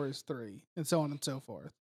 and 4 is 3 and so on and so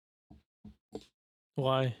forth.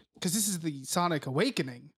 Why? Because this is the Sonic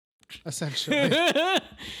Awakening, essentially. All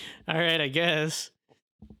right, I guess.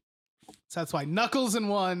 So that's why Knuckles in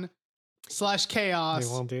 1 / Chaos.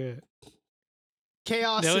 They won't do it.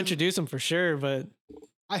 Chaos. They'll introduce him for sure, but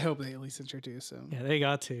I hope they at least introduce him. yeah, they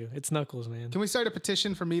got to. It's Knuckles, man. Can we start a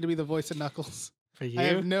petition for me to be the voice of Knuckles? For you? I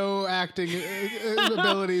have no acting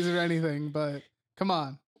abilities or anything, but come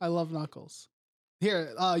on. I love Knuckles.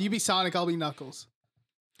 Here, you be Sonic, I'll be Knuckles.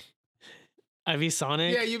 I be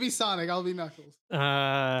Sonic? Yeah, you be Sonic, I'll be Knuckles.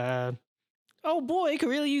 Oh boy, could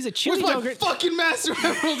really use a chili Where's dog. my fucking Master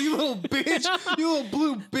Emerald, you little bitch? You little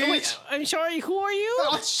blue bitch. Wait, I'm sorry, who are you?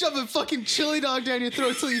 I'll shove a fucking chili dog down your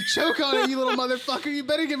throat till you choke on it, you little motherfucker. You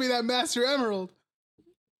better give me that Master Emerald.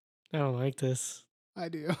 I don't like this. I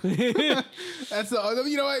do. That's the,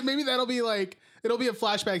 you know what? Maybe that'll be like, it'll be a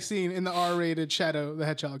flashback scene in the R-rated Shadow the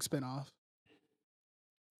Hedgehog spinoff.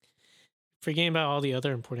 Forgetting about all the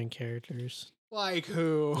other important characters. Like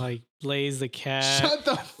who? Like Blaze the cat. Shut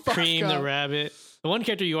the fuck Cream up. the rabbit. The one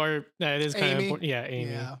character that is kind of Amy? important. Yeah,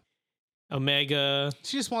 Amy. Yeah. Omega.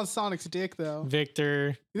 She just wants Sonic's dick, though.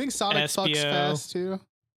 Victor. You think Sonic fucks Espio. fast, too?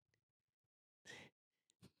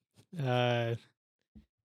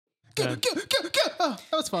 Go, go, go, go. Oh,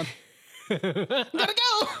 that was fun. Gotta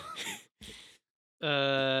go.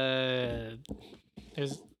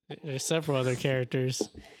 There's several other characters.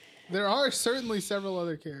 There are certainly several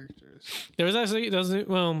other characters. There was actually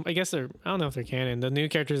well, I guess I don't know if they're canon. The new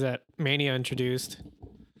characters that Mania introduced.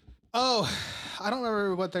 Oh, I don't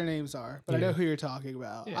remember what their names are, but I know who you're talking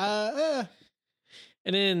about. Yeah.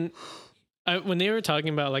 And then when they were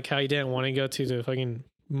talking about like how he didn't want to go to the fucking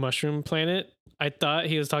mushroom planet, I thought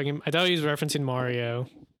he was referencing Mario.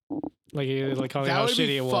 Like calling how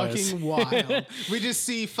shitty it was. Fucking wild. We just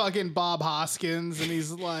see fucking Bob Hoskins and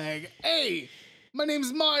he's like, "Hey, my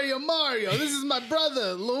name's Mario. This is my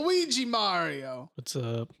brother, Luigi Mario." What's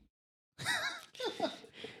up?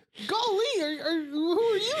 Golly, who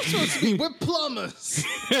are you supposed to be? We're plumbers.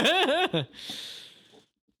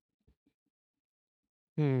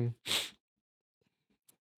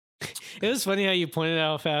 It was funny how you pointed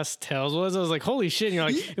out how fast Tails was. I was like, holy shit. And you're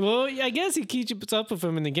like, well, I guess he keeps up with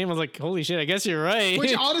him in the game. I was like, holy shit, I guess you're right.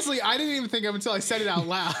 Which honestly, I didn't even think of until I said it out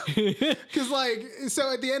loud. Because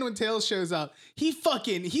so at the end when Tails shows up, he's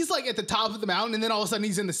like at the top of the mountain and then all of a sudden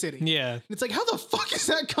he's in the city. Yeah. And it's like, how the fuck is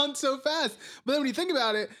that cunt so fast? But then when you think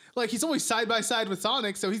about it, like he's always side by side with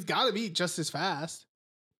Sonic, so he's got to be just as fast.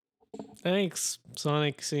 I think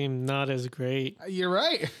Sonic seemed not as great. You're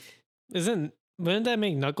right. Wouldn't that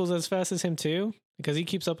make Knuckles as fast as him too? Because he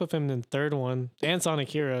keeps up with him in the third one and Sonic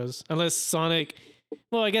Heroes. Unless Sonic,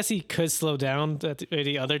 well, I guess he could slow down that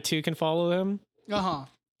the other two can follow him. Uh-huh.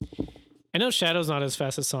 I know Shadow's not as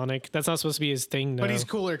fast as Sonic. That's not supposed to be his thing, though. But he's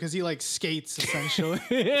cooler because he like skates essentially.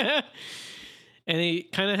 Yeah. And he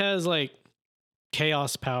kind of has like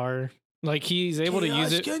chaos power. Like he's able to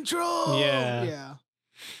use it. Control. Yeah.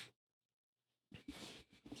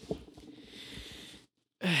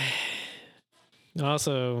 Yeah.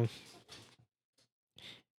 Also,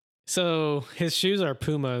 so his shoes are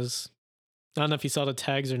Pumas. I don't know if you saw the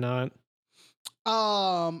tags or not.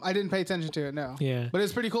 I didn't pay attention to it, no. Yeah. But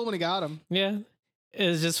it's pretty cool when he got them. Yeah.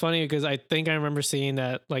 It's just funny because I think I remember seeing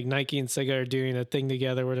that like Nike and Sega are doing a thing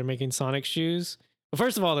together where they're making Sonic shoes. Well,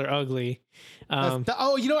 first of all, they're ugly. I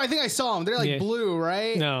think I saw them. They're like blue,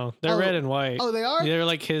 right? No, they're red and white. Oh, they are? They're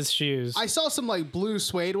like his shoes. I saw some like blue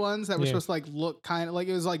suede ones that were supposed to like look kind of like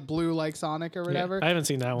it was like blue like Sonic or whatever. Yeah, I haven't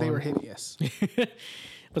seen that one. They were hideous.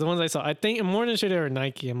 But the ones I saw, I think more than sure they were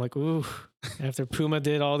Nike. I'm like, ooh, after Puma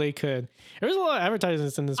did all they could. There was a lot of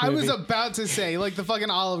advertisements in this movie. I was about to say, like the fucking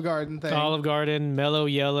Olive Garden thing. Olive Garden, Mellow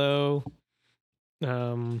Yellow,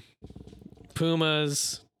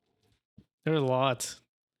 Pumas. There were a lot.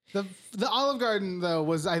 The Olive Garden though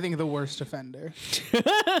was I think the worst offender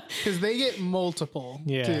because they get multiple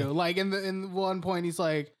too. Like in one point he's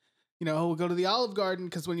like, we'll go to the Olive Garden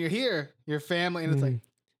because when you're here, your family, and it's like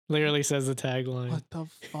literally says the tagline. What the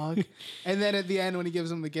fuck? And then at the end when he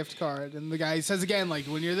gives him the gift card and the guy says again like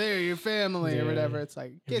when you're there, your family or whatever. It's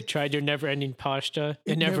like have you tried your never-ending pasta?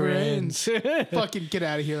 It never ends. Fucking get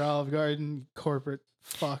out of here, Olive Garden corporate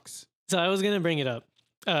fucks. So I was gonna bring it up.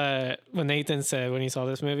 When Nathan said when he saw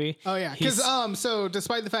this movie. Oh yeah, because so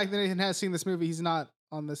despite the fact that Nathan has seen this movie, he's not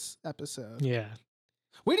on this episode. Yeah,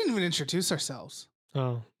 we didn't even introduce ourselves.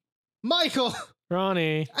 Oh, Michael,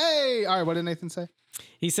 Ronnie. Hey, all right. What did Nathan say?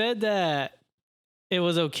 He said that it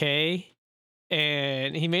was okay,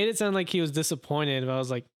 and he made it sound like he was disappointed. But I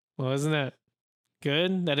was like, well, isn't that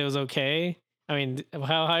good that it was okay? I mean,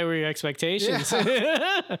 how high were your expectations?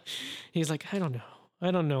 Yeah. He's like, I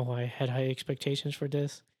don't know why I had high expectations for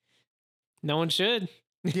this. No one should.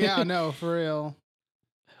 Yeah, no, for real.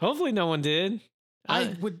 Hopefully no one did.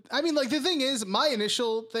 I mean, like, the thing is, my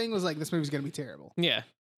initial thing was like, this movie's going to be terrible. Yeah.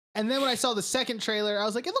 And then when I saw the second trailer, I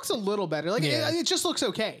was like, it looks a little better. Like, it just looks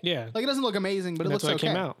okay. Yeah. Like, it doesn't look amazing, but it looks okay. That's why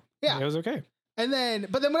it came out. Yeah. It was okay. But then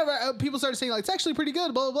whenever people started saying, like, it's actually pretty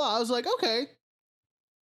good, blah, blah, blah, I was like, okay.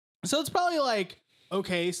 So it's probably like,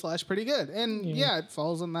 okay / pretty good. And yeah, it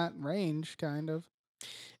falls in that range, kind of.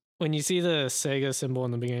 When you see the Sega symbol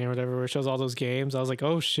in the beginning or whatever, where it shows all those games, I was like,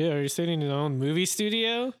 oh shit, are you sitting in your own movie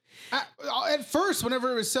studio? At first,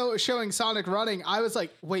 whenever it was showing Sonic running, I was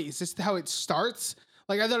like, wait, is this how it starts?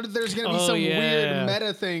 Like, I thought there's going to be some weird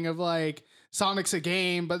meta thing of like, Sonic's a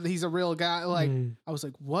game, but he's a real guy. Like, I was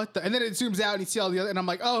like, what the? And then it zooms out and you see all the other, and I'm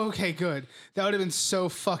like, oh, okay, good. That would have been so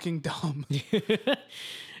fucking dumb.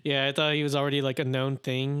 Yeah, I thought he was already like a known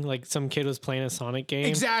thing. Like some kid was playing a Sonic game.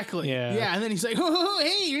 Exactly. Yeah. Yeah. And then he's like, oh,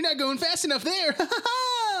 hey, you're not going fast enough there.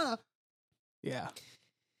 Yeah.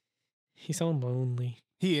 He's so lonely.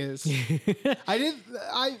 He is. That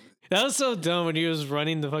was so dumb when he was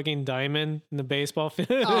running the fucking diamond in the baseball field.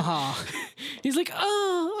 Uh-huh. He's like,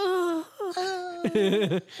 I'm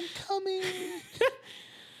coming.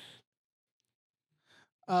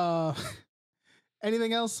 Uh,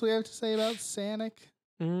 anything else we have to say about Sonic?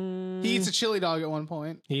 He eats a chili dog at one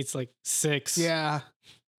point. He eats like 6. Yeah.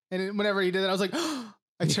 And whenever he did that, I was like,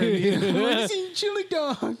 I turned to you. He's eating chili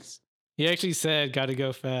dogs. He actually said, "Gotta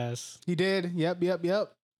go fast." He did. Yep.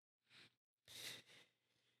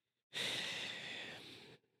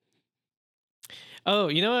 Oh,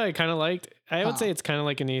 you know what I kind of liked? I would say it's kind of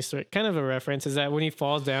like an Easter egg, kind of a reference, is that when he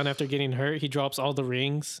falls down after getting hurt, he drops all the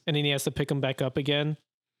rings and then he has to pick them back up again.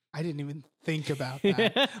 I didn't even think about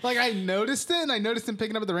that. Like, I noticed it, and I noticed him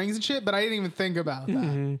picking up the rings and shit, but I didn't even think about that.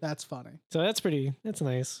 Mhm. That's funny. So that's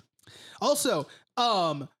nice. Also,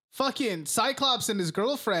 fucking Cyclops and his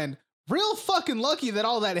girlfriend, real fucking lucky that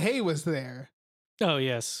all that hay was there. Oh,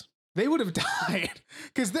 yes. They would have died.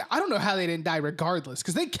 Because I don't know how they didn't die regardless,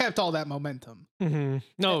 because they kept all that momentum. Mm-hmm.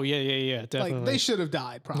 No, yeah, definitely. Like, they should have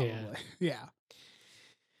died, probably. Yeah.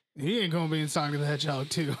 He ain't gonna be in Sonic the Hedgehog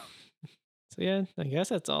 2. So yeah, I guess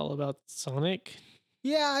that's all about Sonic.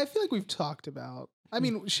 Yeah, I feel like we've talked about. I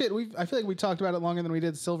mean, shit. I feel like we talked about it longer than we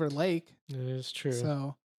did Silver Lake. It is true.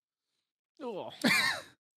 So, Oh.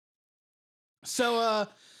 so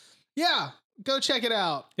yeah, go check it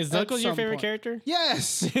out. Is Knuckles your favorite character?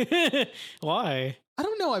 Yes. Why? I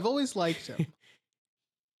don't know. I've always liked him.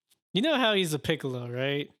 You know how he's a Piccolo,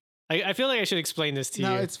 right? I feel like I should explain this to you.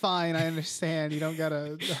 No, it's fine. I understand. You don't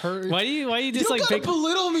gotta hurt. Why do you dislike you don't gotta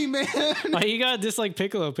belittle me, man? Why you gotta dislike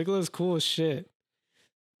Piccolo? Piccolo's cool as shit.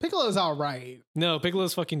 Piccolo's all right. No,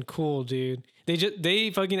 Piccolo's fucking cool, dude.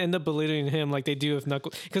 They fucking end up belittling him like they do with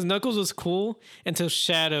Knuckles, because Knuckles was cool until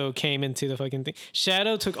Shadow came into the fucking thing.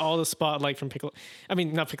 Shadow took all the spotlight from Piccolo. I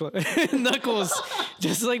mean, not Piccolo. Knuckles,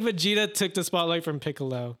 just like Vegeta took the spotlight from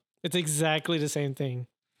Piccolo. It's exactly the same thing.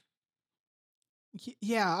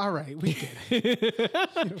 Yeah, all right, we get it.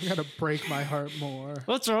 You don't gotta break my heart more.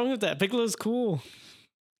 What's wrong with that? Piccolo's cool.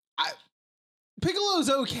 Piccolo's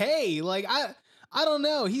okay. Like, I don't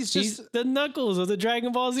know. He's the Knuckles of the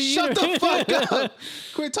Dragon Ball Z. Shut the fuck up!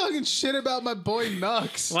 Quit talking shit about my boy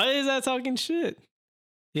Nux. Why is that talking shit?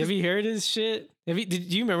 Have you heard his shit?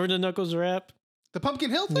 Did you remember the Knuckles rap? The Pumpkin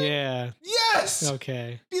Hill thing? Yeah. Yes!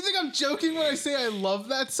 Okay. Do you think I'm joking when I say I love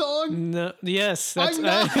that song? No. Yes. I'm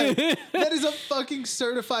not. That is a fucking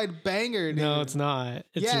certified banger, dude. No, it's not.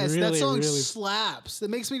 It's yes, really, that song really... slaps. It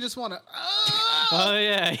makes me just want to... Oh,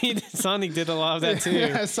 yeah. Sonic did a lot of that, too.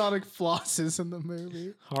 Yeah, Sonic flosses in the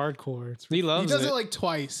movie. Hardcore. He loves it. He does it like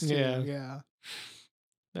twice, too. Yeah.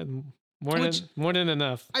 More than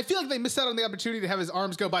enough. I feel like they missed out on the opportunity to have his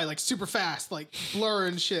arms go by like super fast, like blur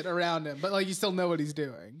and shit around him, but like you still know what he's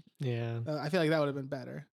doing. Yeah. I feel like that would have been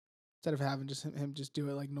better instead of having him just do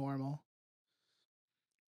it like normal.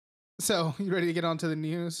 So, you ready to get on to the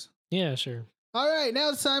news? Yeah, sure. All right, now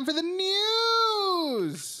it's time for the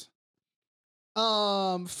news.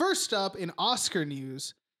 First up in Oscar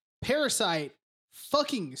news, Parasite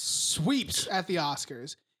fucking sweeps at the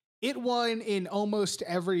Oscars. It won in almost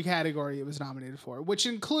every category it was nominated for, which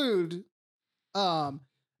include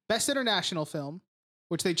Best International Film,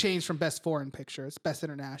 which they changed from Best Foreign Picture. It's Best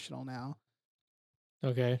International now.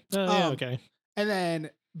 Okay. Yeah, okay. And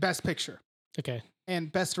then Best Picture. Okay.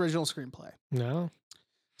 And Best Original Screenplay. No.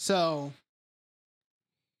 So,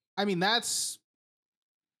 I mean, that's...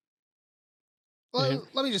 Well,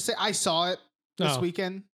 let me just say, I saw it this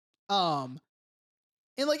weekend. And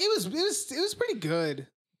like, it was pretty good.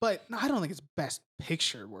 But I don't think it's Best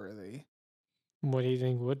Picture worthy. What do you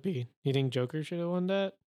think would be? You think Joker should have won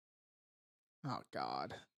that? Oh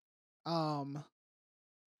God.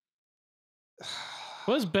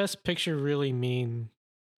 What does Best Picture really mean?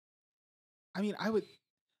 I mean,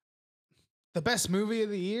 the best movie of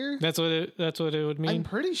the year? That's what it would mean? I'm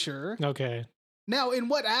pretty sure. Okay. Now, in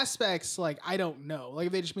what aspects, like, I don't know. Like,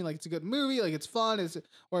 if they just mean, like, it's a good movie, like, it's fun,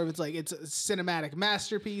 or if it's, like, it's a cinematic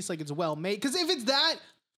masterpiece, like, it's well made. Because if it's that,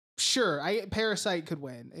 sure, Parasite could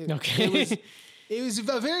win. Okay. It was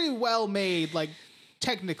a very well made, like,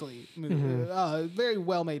 technically, movie, very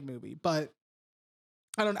well made movie. But,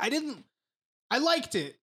 I liked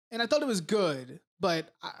it, and I thought it was good,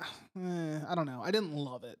 but, I don't know. I didn't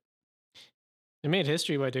love it. It made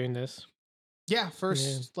history by doing this. Yeah,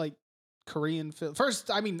 like, Korean film.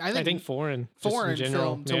 First, I think foreign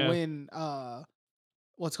film to win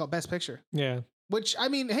what's called Best Picture. Yeah. Which, I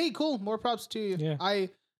mean, hey, cool. More props to you. Yeah.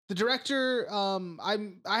 The director, I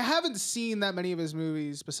haven't seen that many of his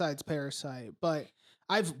movies besides Parasite, but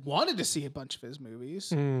I've wanted to see a bunch of his movies.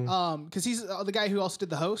 Because he's the guy who also did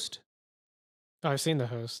The Host. Oh, I've seen The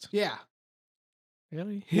Host. Yeah.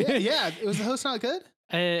 Really? Yeah. Was The Host not good?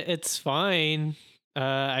 It's fine.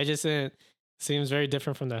 I just didn't. Seems very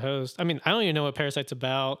different from The Host. I mean, I don't even know what Parasite's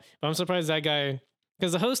about, but I'm surprised that guy,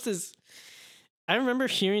 because The Host is, I remember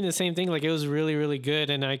hearing the same thing. Like it was really, really good,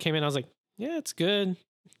 and I came in. I was like, yeah, it's good,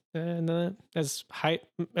 and as hype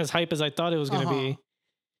as I thought it was gonna be.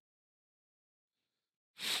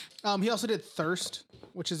 He also did Thirst,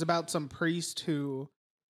 which is about some priest who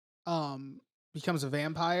becomes a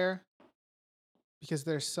vampire because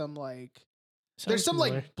there's some Sounds similar.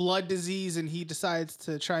 like blood disease, and he decides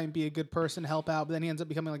to try and be a good person, help out, but then he ends up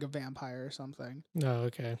becoming like a vampire or something. Oh,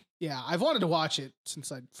 okay. Yeah, I've wanted to watch it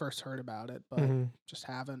since I first heard about it, but just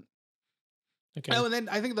haven't. Okay. Oh, and then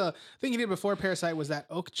I think the thing he did before Parasite was that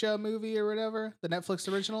Okja movie or whatever, the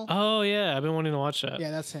Netflix original. Oh yeah, I've been wanting to watch that. Yeah,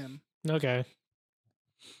 that's him. Okay.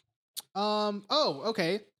 Oh,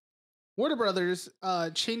 okay. Warner Brothers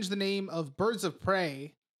changed the name of Birds of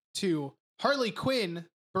Prey to Harley Quinn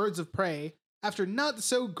Birds of Prey after not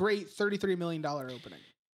so great $33 million opening.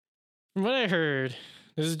 From what I heard,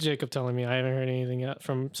 this is Jacob telling me. I haven't heard anything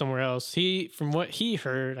from somewhere else. From what he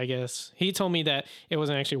heard, I guess, he told me that it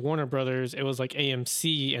wasn't actually Warner Brothers. It was like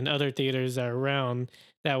AMC and other theaters that are around.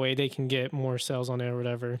 That way they can get more sales on it or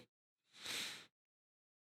whatever.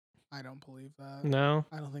 I don't believe that. No?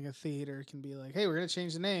 I don't think a theater can be like, hey, we're going to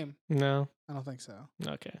change the name. No? I don't think so.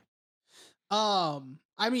 Okay.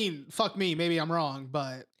 I mean, fuck me. Maybe I'm wrong,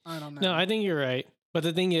 but I don't know. No, I think you're right. But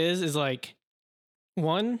the thing is like,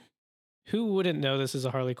 one, who wouldn't know this is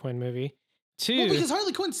a Harley Quinn movie? Two, well, because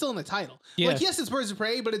Harley Quinn's still in the title. Yeah. Like, yes, it's Birds of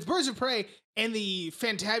Prey, but it's Birds of Prey and the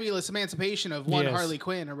fantabulous emancipation of one Harley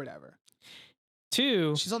Quinn or whatever.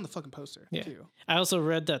 Two, she's on the fucking poster, too. I also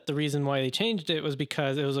read that the reason why they changed it was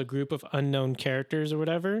because it was a group of unknown characters or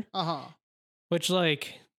whatever. Which,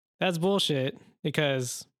 like, that's bullshit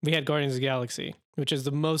because we had Guardians of the Galaxy, which is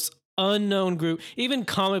the most unknown group. Even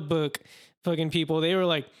comic book fucking people, they were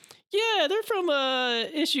like, yeah, they're from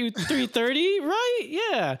issue 330,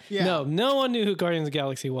 right? Yeah. No one knew who Guardians of the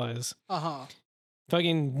Galaxy was.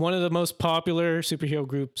 Fucking one of the most popular superhero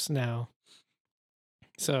groups now.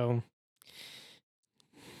 So,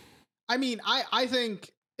 I mean, I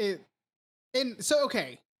think it, and so,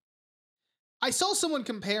 okay. I saw someone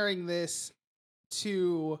comparing this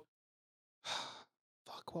to,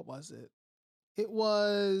 fuck, what was it? It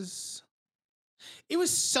was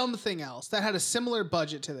something else that had a similar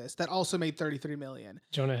budget to this that also made 33 million.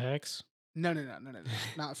 Jonah Hex? No.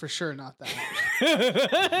 Not for sure, not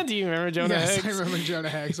that. Do you remember Jonah Hex? Yes, I remember Jonah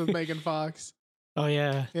Hex with Megan Fox. Oh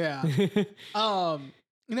yeah. Yeah.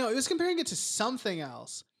 No, it was comparing it to something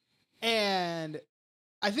else. And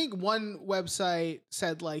I think one website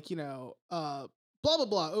said like, blah blah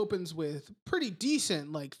blah opens with pretty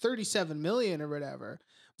decent, like 37 million or whatever.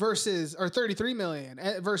 Or 33 million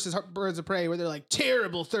versus Birds of Prey, where they're like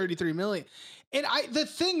terrible 33 million. And the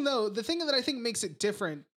thing that I think makes it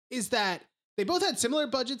different is that they both had similar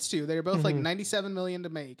budgets too. They were both like 97 million to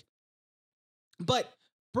make. But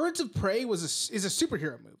Birds of Prey is a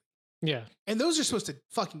superhero movie. Yeah. And those are supposed to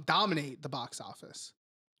fucking dominate the box office.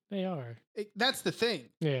 They are. That's the thing.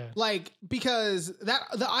 Yeah. Like, because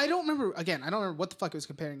I don't remember what the fuck it was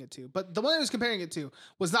comparing it to, but the one I was comparing it to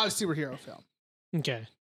was not a superhero film. Okay.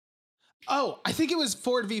 Oh, I think it was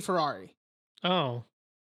Ford v Ferrari. Oh.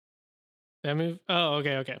 That move? Oh,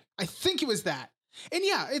 okay. I think it was that. And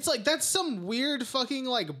yeah, it's like, that's some weird fucking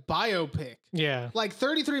like biopic. Yeah. Like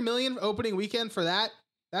 33 million opening weekend for that.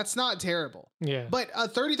 That's not terrible. Yeah. But a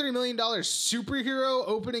 $33 million superhero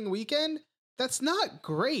opening weekend, that's not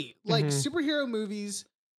great. Like superhero movies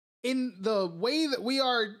in the way that we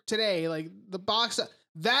are today, like the box,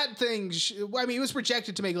 that thing, it was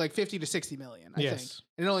projected to make like 50 to 60 million, I think.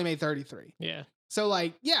 And it only made 33. Yeah. So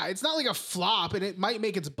like, yeah, it's not like a flop and it might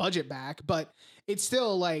make its budget back, but it's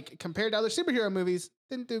still like compared to other superhero movies,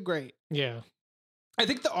 didn't do great. Yeah. I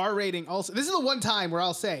think the R rating also, this is the one time where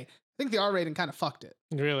I'll say, I think the R rating kind of fucked it.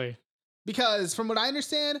 Really? Because from what I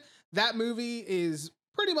understand, that movie is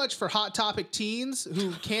pretty much for Hot Topic teens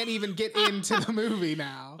who can't even get into the movie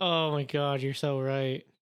now. Oh my God, you're so right.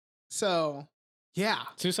 So, yeah.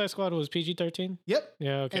 Suicide Squad was PG-13? Yep.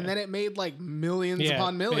 Yeah, okay. And then it made like millions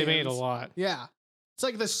upon millions. It made a lot. Yeah. It's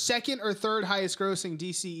like the second or third highest grossing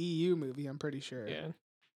DCEU movie, I'm pretty sure. Yeah.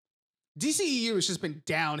 DCEU has just been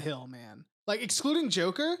downhill, man. Like excluding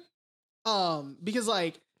Joker, because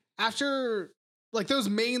like after like those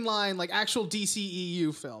mainline like actual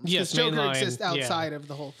DCEU films, because Joker exists outside of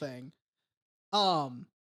the whole thing.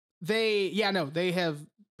 They have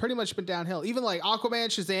pretty much been downhill. Even like Aquaman,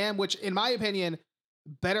 Shazam, which in my opinion,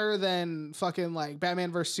 better than fucking like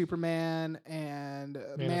Batman vs Superman and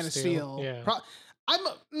Man of Steel. Yeah.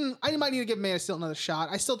 I might need to give Man of Steel another shot.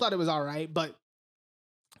 I still thought it was all right, but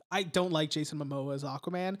I don't like Jason Momoa as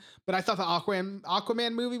Aquaman. But I thought the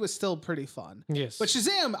Aquaman movie was still pretty fun. Yes. But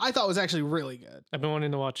Shazam, I thought was actually really good. I've been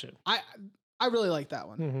wanting to watch it. I really like that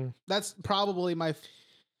one. Mm-hmm. That's probably my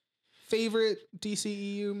favorite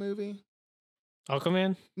DCEU movie.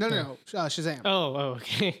 Aquaman? No. Shazam. Oh,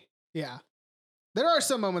 okay. Yeah. There are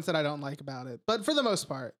some moments that I don't like about it, but for the most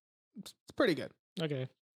part, it's pretty good. Okay.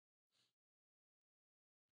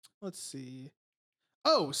 Let's see.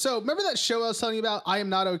 Oh, so remember that show I was telling you about? I Am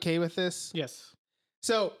Not Okay With This? Yes.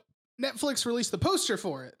 So Netflix released the poster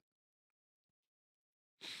for it.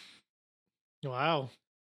 Wow.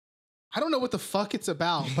 I don't know what the fuck it's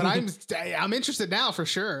about, but I'm interested now for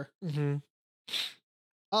sure. Mm-hmm.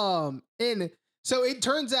 And so it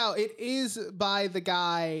turns out it is by the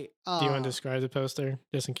guy. Do you want to describe the poster?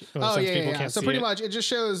 Just in case, yeah. can't So see pretty it. much it just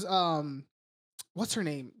shows what's her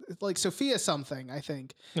name? Like Sophia something, I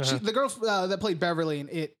think. Uh-huh. The girl that played Beverly in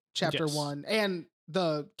It Chapter Yes. 1 and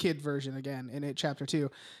the kid version again in It Chapter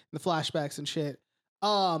 2, the flashbacks and shit.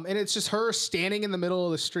 And it's just her standing in the middle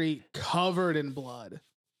of the street covered in blood.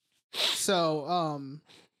 So,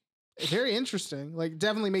 very interesting. Like,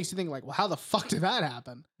 definitely makes you think, like, well, how the fuck did that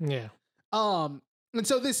happen? Yeah. And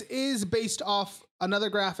so this is based off another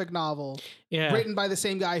graphic novel written by the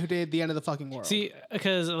same guy who did The End of the Fucking World. See,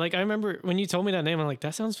 because like I remember when you told me that name, I'm like,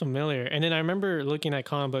 that sounds familiar. And then I remember looking at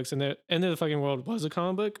comic books, and The End of the Fucking World was a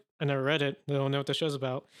comic book. I never read it. I don't know what the show's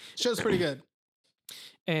about. Show's pretty good.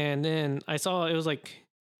 And then I saw it was like,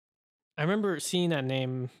 I remember seeing that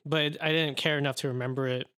name, but I didn't care enough to remember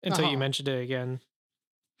it until you mentioned it again.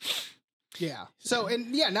 Yeah. So,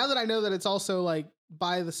 and yeah, now that I know that it's also like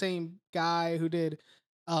by the same guy who did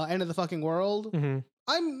End of the Fucking World, Mm-hmm.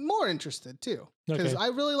 I'm more interested too. Because I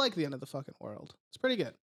really like The End of the Fucking World. It's pretty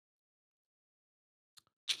good.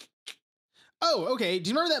 Oh, okay. Do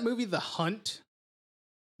you remember that movie, The Hunt?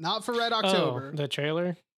 Not for Red October. Oh, the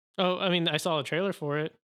trailer? Oh, I mean, I saw a trailer for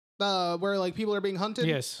it. Where like people are being hunted?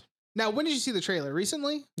 Yes. Now, when did you see the trailer?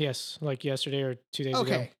 Recently? Yes, like yesterday or 2 days ago.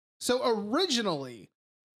 Okay. So originally,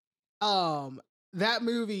 that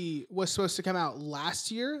movie was supposed to come out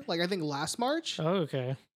last year, like I think last March. Oh,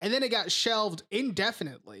 okay. And then it got shelved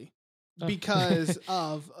indefinitely because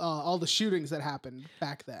of all the shootings that happened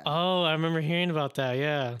back then. Oh, I remember hearing about that.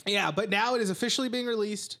 Yeah. Yeah, but now it is officially being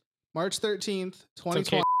released March 13th,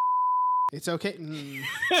 2020. It's okay. We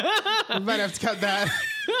might have to cut that.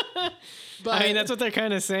 But I mean, that's what they're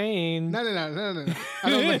kind of saying. No. I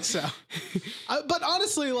don't think so. But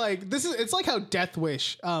honestly, like it's like how Death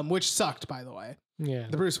Wish, which sucked by the way. Yeah.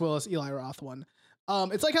 The Bruce Willis, Eli Roth one.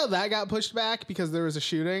 It's like how that got pushed back because there was a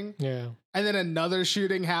shooting. Yeah. And then another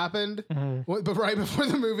shooting happened, but right before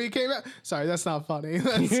the movie came out. Sorry, that's not funny.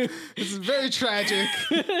 This is very tragic.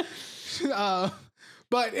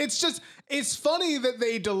 But it's funny that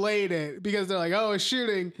they delayed it because they're like, oh, a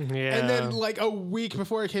shooting. Yeah. And then like a week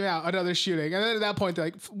before it came out, another shooting. And then at that point, they're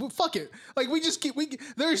like, fuck it. Like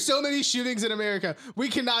there are so many shootings in America. We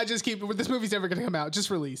cannot just this movie's never going to come out. Just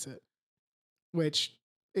release it. Which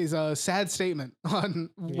is a sad statement on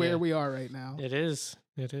where we are right now. It is.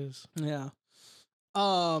 Yeah.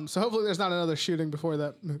 So hopefully there's not another shooting before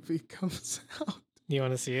that movie comes out. You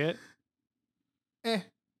want to see it? Did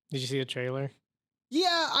you see a trailer?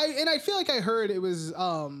 Yeah, I feel like I heard it was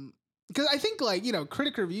because I think like, you know,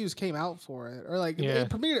 critic reviews came out for it or like it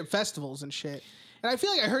premiered at festivals and shit. And I feel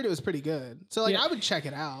like I heard it was pretty good. So like I would check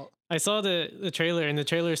it out. I saw the trailer, and the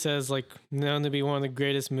trailer says like known to be one of the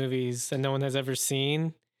greatest movies that no one has ever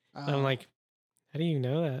seen. And I'm like, how do you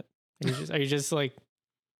know that? Are you just like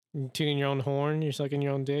tuning your own horn? You're sucking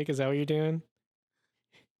your own dick? Is that what you're doing?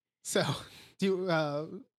 So do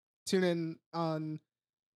you tune in on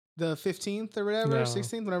the 15th or whatever,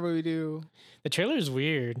 16th, whenever we do? The trailer is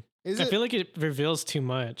weird. I feel like it reveals too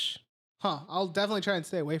much. Huh. I'll definitely try and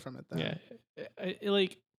stay away from it then. Yeah.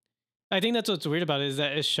 I think that's what's weird about it is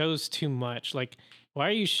that it shows too much. Like, why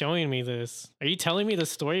are you showing me this? Are you telling me the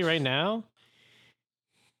story right now?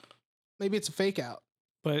 Maybe it's a fake out.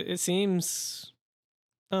 But it seems,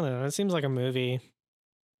 I don't know. It seems like a movie.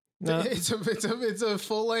 No. It's a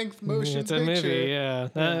full length motion It's a picture. movie,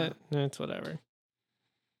 yeah. It's whatever.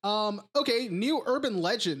 Okay, new urban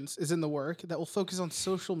legends is in the work that will focus on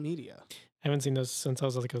social media. I haven't seen those since I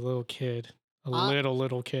was like a little kid.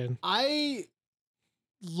 Little kid. I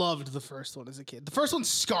loved the first one as a kid. The first one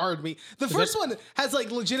scarred me. The first one has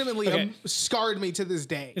like legitimately scarred me to this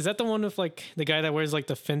day. Is that the one with like the guy that wears like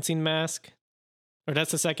the fencing mask? Or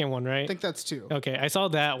that's the second one, right? I think that's 2. Okay, I saw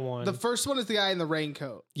that one. The first one is the guy in the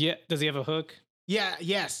raincoat. Yeah, does he have a hook? Yeah,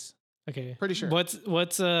 yes. Okay. Pretty sure.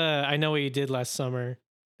 What's I Know What You Did Last Summer.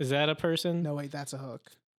 Is that a person? No, wait, that's a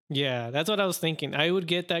hook. Yeah, that's what I was thinking. I would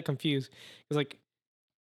get that confused. Because, like,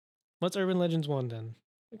 what's Urban Legends 1 then?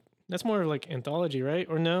 That's more of like anthology, right?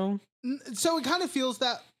 Or no? So it kind of feels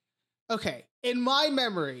that. Okay, in my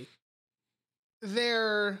memory,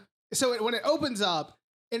 when it opens up,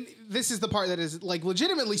 and this is the part that is like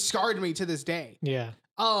legitimately scarred me to this day. Yeah.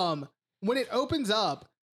 When it opens up,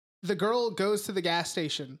 the girl goes to the gas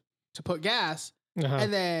station to put gas,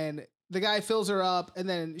 and then the guy fills her up, and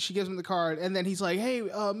then she gives him the card, and then he's like, "Hey,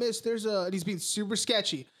 miss, and he's being super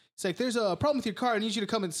sketchy. It's like, there's a problem with your car. I need you to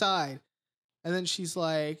come inside." And then she's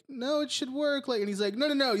like, "No, it should work." Like, and he's like,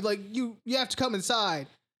 "No, like you have to come inside."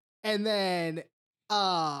 And then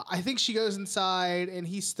I think she goes inside, and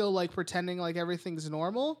he's still like pretending like everything's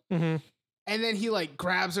normal. Mm-hmm. And then he like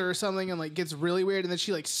grabs her or something and like gets really weird. And then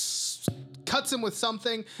she like cuts him with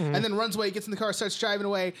something, and then runs away, gets in the car, starts driving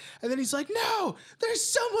away. And then he's like, "No, there's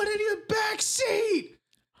someone in your back seat."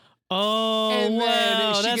 Oh, and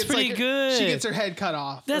wow, that's pretty good. She gets her head cut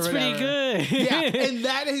off. That's pretty good. Yeah, and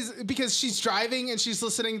that is because she's driving and she's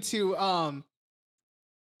listening to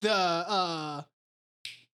the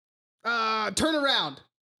Turn Around.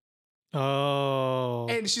 Oh.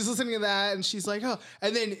 And she's listening to that, and she's like, "Oh,"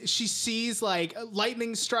 and then she sees like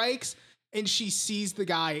lightning strikes, and she sees the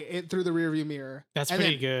guy through the rearview mirror. That's and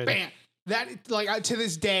pretty then, good. Bam! That like to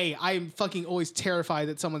this day, I am fucking always terrified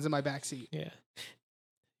that someone's in my backseat. Yeah.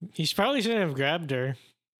 He probably shouldn't have grabbed her.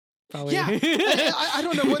 Probably. Yeah. I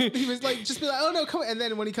don't know what he was like. Just be like, "Oh no, come!" And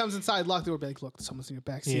then when he comes inside, lock the door. Be like, "Look, someone's in your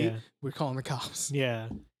backseat. Yeah. We're calling the cops." Yeah.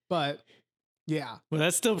 But yeah. Well,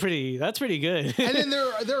 that's pretty good. And then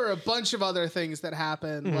there are a bunch of other things that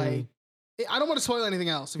happen. Like, I don't want to spoil anything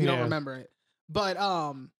else if you don't remember it. But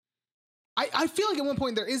I feel like at one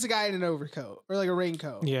point there is a guy in an overcoat or like a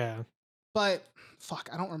raincoat. Yeah. But fuck,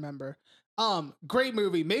 I don't remember. Great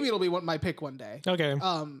movie. Maybe it'll be my pick one day. Okay.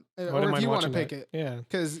 Or if you want to pick it. Yeah.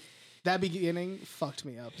 Because that beginning fucked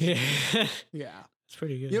me up. Yeah. Yeah. It's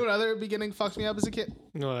pretty good. You know what other beginning fucked me up as a kid?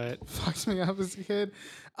 What? Fucked me up as a kid.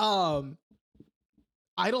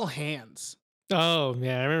 Idle Hands. Oh,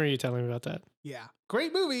 yeah. I remember you telling me about that. Yeah.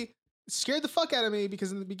 Great movie. Scared the fuck out of me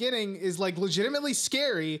because in the beginning is like legitimately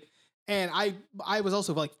scary. And I was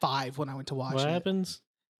also like 5 when I went to watch it. What happens?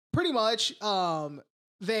 Pretty much,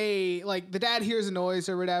 they like the dad hears a noise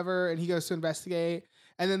or whatever, and he goes to investigate,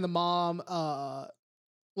 and then the mom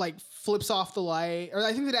like flips off the light, or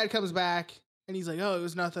I think the dad comes back and he's like, "Oh, it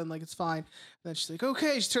was nothing, like it's fine." And then she's like,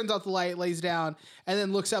 "Okay." She turns off the light, lays down, and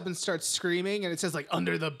then looks up and starts screaming, and it says like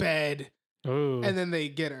under the bed. Ooh. And then they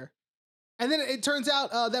get her. And then it turns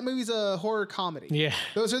out that movie's a horror comedy. Yeah.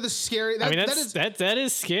 Those are the scary. That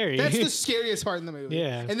is scary. That's the scariest part in the movie.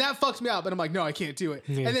 Yeah. And that fucked me up. And I'm like, no, I can't do it.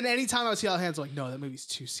 Yeah. And then anytime I would see Idle Hands, I'm like, no, that movie's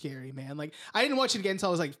too scary, man. Like, I didn't watch it again until I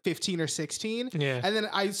was like 15 or 16. Yeah. And then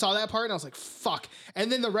I saw that part and I was like, fuck.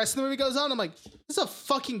 And then the rest of the movie goes on. I'm like, this is a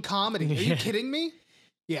fucking comedy. Are you kidding me?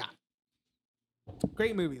 Yeah.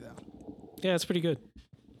 Great movie, though. Yeah, it's pretty good.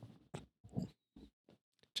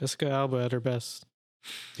 Jessica Alba at her best.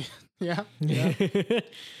 Yeah.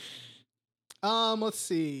 Let's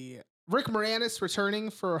see. Rick Moranis returning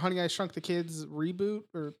for Honey, I Shrunk the Kids reboot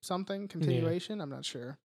or something, continuation. Yeah. I'm not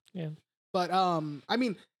sure. Yeah. But I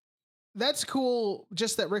mean, that's cool.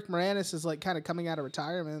 Just that Rick Moranis is like kind of coming out of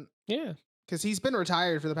retirement. Yeah. Because he's been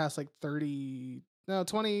retired for the past like 20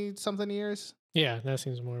 something years. Yeah, that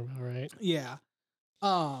seems more about right. Yeah.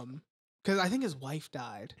 Because I think his wife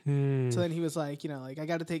died. So then he was like, like I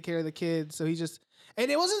got to take care of the kids. So he just, and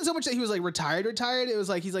it wasn't so much that he was like retired. It was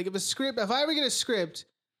like, he's like, if I ever get a script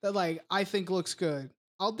that like I think looks good,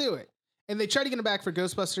 I'll do it. And they tried to get him back for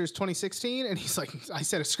Ghostbusters 2016. And he's like, I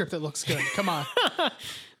said a script that looks good. Come on.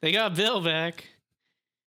 They got Bill back.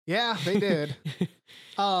 Yeah, they did.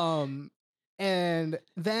 And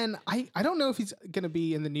then I don't know if he's going to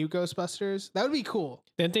be in the new Ghostbusters. That would be cool.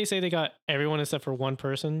 Didn't they say they got everyone except for one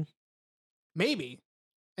person? Maybe.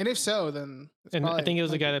 And if so, then... And I think it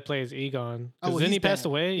was the guy that plays Egon. Oh, well, then he passed dead.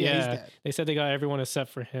 away? Yeah. He's Yeah. dead. They said they got everyone except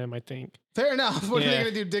for him, I think. Fair enough. What are they Yeah.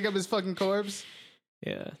 going to do? Dig up his fucking corpse?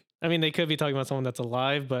 Yeah. I mean, they could be talking about someone that's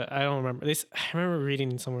alive, but I don't remember. I remember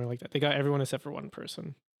reading somewhere like that. They got everyone except for one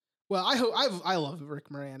person. Well, I love Rick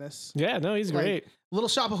Moranis. Yeah, no, he's great. Little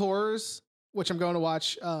Shop of Horrors, which I'm going to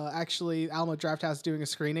watch. Actually, Alamo Drafthouse is doing a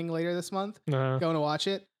screening later this month. Uh-huh. Going to watch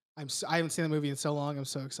it. I haven't seen the movie in so long. I'm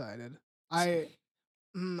so excited. I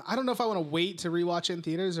don't know if I want to wait to rewatch it in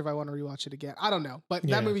theaters or if I want to rewatch it again. I don't know. But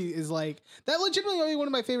that movie is like, that legitimately might be one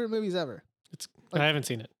of my favorite movies ever. I haven't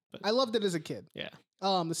seen it. But. I loved it as a kid. Yeah. The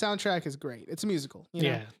soundtrack is great. It's a musical. You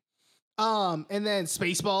know? Yeah. And then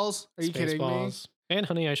Spaceballs. Are you kidding me? And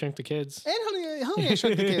Honey, I Shrunk the Kids. And Honey, I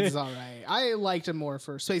Shrunk the Kids is all right. I liked him more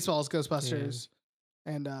for Spaceballs, Ghostbusters,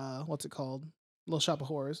 and what's it called? Little Shop of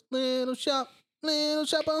Horrors. Little Shop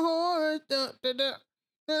of Horrors. Da, da, da.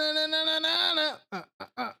 Na, na, na, na, na,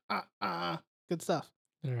 na. Good stuff.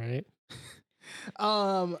 All right.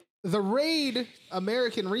 The Raid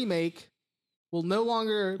American remake will no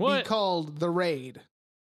longer be What? called The Raid.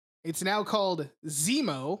 It's now called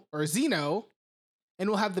Zemo or Zeno, and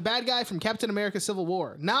will have the bad guy from Captain America: Civil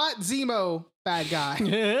War, not Zemo bad guy.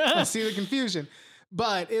 I see the confusion,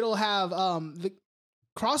 but it'll have the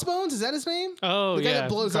Crossbones. Is that his name? Oh, the guy yeah. that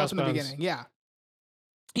blows up in the Crossbones. beginning. Yeah.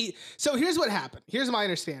 So here's what happened. Here's my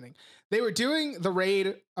understanding. They were doing the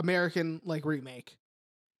Raid American like remake,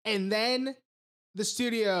 and then the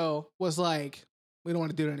studio was like, we don't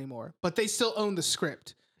want to do it anymore, but they still own the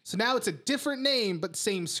script. So now it's a different name, but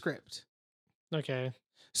same script. Okay.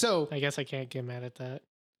 So I guess I can't get mad at that.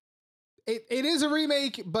 it is a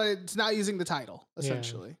remake, but it's not using the title,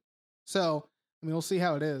 essentially. Yeah. So, I mean, we'll see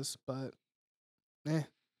how it is, but I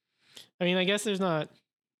mean, I guess there's not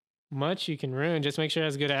much you can ruin. Just make sure it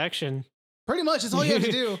has good action. pretty much it's all you have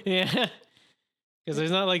to do. Yeah. Because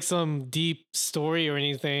there's not like some deep story or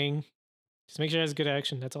anything. Just make sure it has good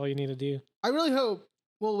action. That's all you need to do. I really hope.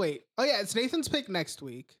 Well, wait. Oh yeah, it's Nathan's pick next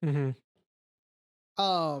week. Mm-hmm.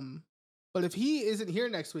 But if he isn't here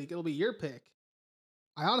next week, it'll be your pick.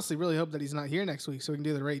 I honestly really hope that he's not here next week so we can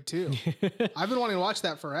do the Raid too. I've been wanting to watch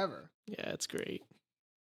that forever. Yeah, it's great.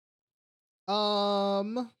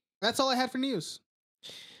 That's all I had for news.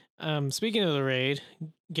 Speaking of the Raid,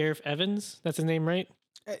 Gareth Evans, that's his name, right?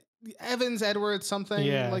 Evans, Edwards, something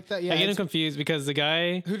like that. Yeah, I get him confused because the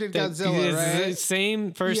guy who did Godzilla, right?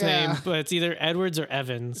 Same first name, but it's either Edwards or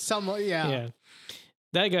Evans. Yeah.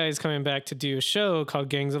 That guy is coming back to do a show called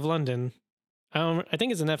Gangs of London. I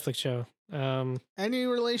think it's a Netflix show. Any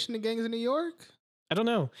relation to Gangs of New York? I don't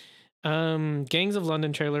know. Gangs of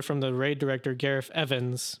London trailer from the Raid director Gareth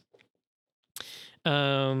Evans.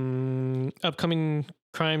 Upcoming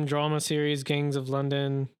crime drama series Gangs of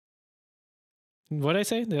London. What did I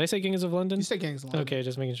say? Did I say Gangs of London? You said Gangs of London. Okay,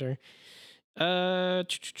 just making sure.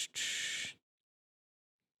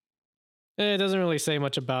 It doesn't really say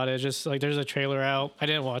much about it. Just like there's a trailer out. I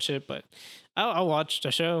didn't watch it, but I'll watch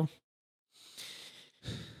the show.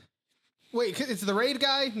 Wait, it's the Raid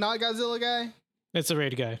guy, not Godzilla guy? It's a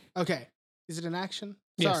Raid guy. Okay. Is it an action?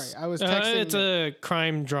 Yes. Sorry, I was texting. It's a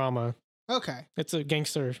crime drama. Okay. It's a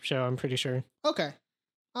gangster show, I'm pretty sure. Okay.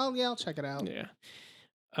 I'll check it out. Yeah.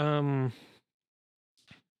 Let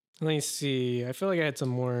me see. I feel like I had some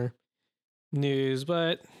more news,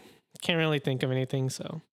 but can't really think of anything,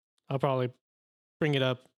 so I'll probably bring it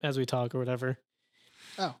up as we talk or whatever.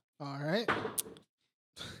 Oh, all right.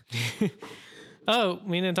 Oh,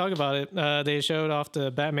 we didn't talk about it. They showed off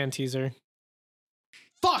the Batman teaser.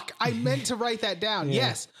 Fuck! I meant to write that down. Yeah.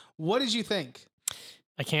 Yes. What did you think?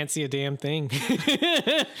 I can't see a damn thing.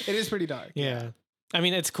 It is pretty dark. Yeah. I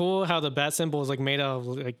mean, it's cool how the bat symbol is like made out of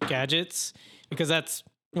like gadgets because that's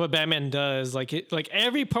what Batman does. Like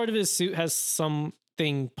every part of his suit has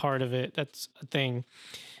something part of it. That's a thing.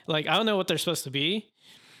 Like, I don't know what they're supposed to be,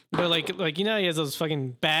 but like, you know, he has those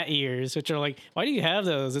fucking bat ears, which are like, why do you have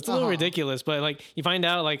those? It's a little ridiculous, but like you find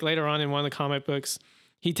out like later on in one of the comic books,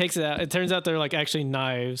 he takes it out. It turns out they're like actually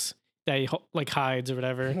knives that he like hides or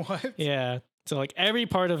whatever. What? Yeah. So like every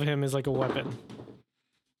part of him is like a weapon.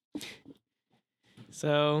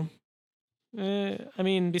 So, I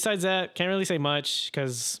mean, besides that, can't really say much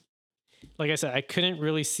because, like I said, I couldn't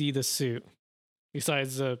really see the suit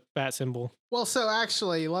besides the bat symbol. Well, so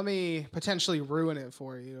actually, let me potentially ruin it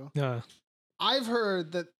for you. I've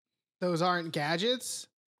heard that those aren't gadgets.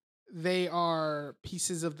 They are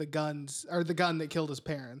pieces of the guns, or the gun that killed his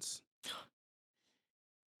parents.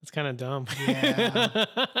 It's kind of dumb. Yeah.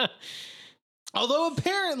 Although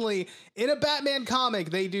apparently in a Batman comic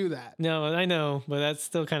they do that. No, I know, but that's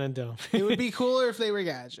still kind of dumb. It would be cooler if they were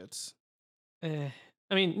gadgets. I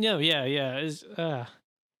mean, no, yeah.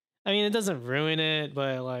 I mean, it doesn't ruin it,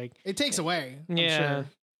 but like it takes away. I'm yeah, sure.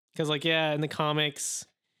 Because like in the comics,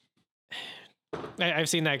 I've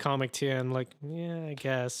seen that comic too, and like I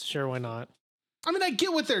guess sure, why not? I mean, I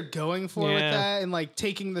get what they're going for with that, and like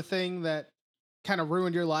taking the thing that kind of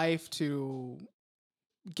ruined your life to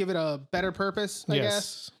give it a better purpose, I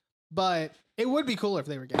guess. But it would be cooler if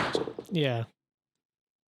they were gadget. Yeah.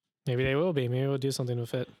 Maybe they will be. Maybe we'll do something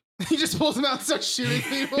with it. He just pulls them out and starts shooting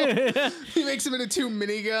people. He makes them into 2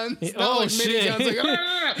 miniguns. Not like shit. miniguns,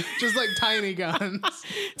 like just like tiny guns.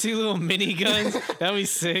 2 little miniguns. That'd be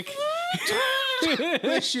sick.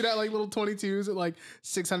 They shoot out like little 22s at like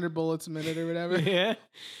 600 bullets a minute or whatever. Yeah.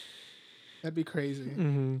 That'd be crazy.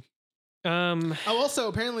 Mm-hmm. Also,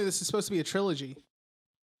 apparently this is supposed to be a trilogy.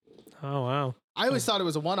 Oh, wow. I always thought it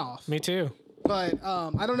was a one-off. Me too. But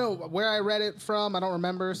I don't know where I read it from. I don't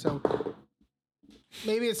remember, so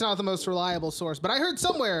maybe it's not the most reliable source. But I heard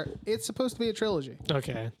somewhere it's supposed to be a trilogy.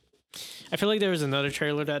 Okay. I feel like there was another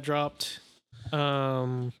trailer that dropped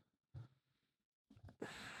No,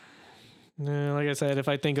 like I said, if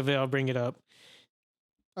I think of it, I'll bring it up.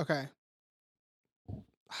 Okay.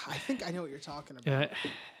 I think I know what you're talking about. Yeah.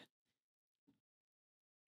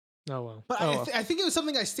 Oh well. But Oh well. I think it was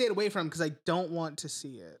something I stayed away from because I don't want to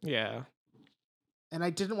see it. Yeah. And I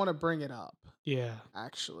didn't want to bring it up, Yeah.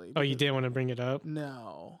 actually. Oh, you because- didn't want to bring it up?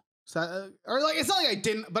 No. So, or like, it's not like I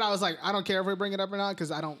didn't, but I was like, I don't care if we bring it up or not because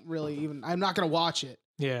I don't really even, I'm not going to watch it.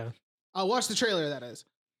 Yeah. I'll watch the trailer, that is.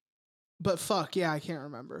 But fuck, yeah, I can't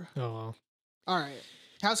remember. Oh well. All right.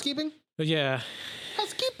 Housekeeping? But yeah.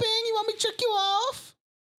 Housekeeping, you want me to check you off?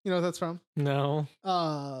 You know what that's from? No.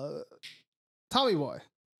 Tommy Boy.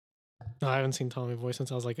 No, I haven't seen Tommy Boy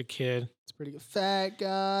since I was like a kid. It's a pretty good fat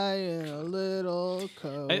guy in a little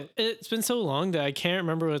coat. It's been so long that I can't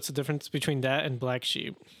remember what's the difference between that and Black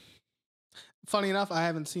Sheep. Funny enough, I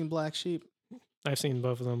haven't seen Black Sheep. I've seen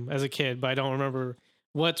both of them as a kid, but I don't remember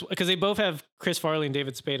what's because they both have Chris Farley and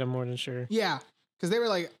David Spade. I'm more than sure. Yeah, because they were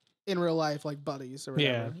like in real life, like buddies or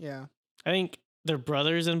whatever. Yeah. I think they're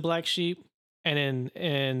brothers in Black Sheep, and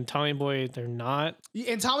in Tommy Boy they're not.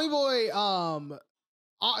 And Tommy Boy,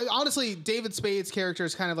 honestly, David Spade's character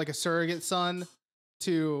is kind of like a surrogate son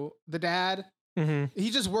to the dad. Mm-hmm.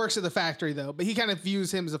 He just works at the factory though, but he kind of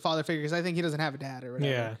views him as a father figure because I think he doesn't have a dad or whatever.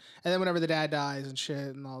 Yeah. And then whenever the dad dies and shit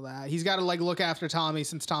and all that, he's got to like look after Tommy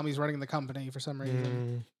since Tommy's running the company for some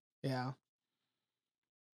reason. Yeah.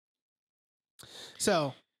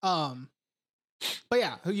 So, but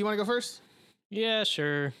yeah, who you want to go first? Yeah,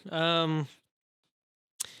 sure. Have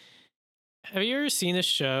you ever seen a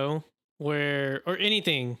show where, or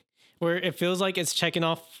anything, where it feels like it's checking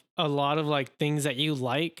off a lot of like things that you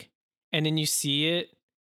like, and then you see it,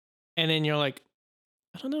 and then you're like,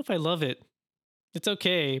 I don't know if I love it. It's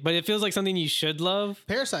okay, but it feels like something you should love.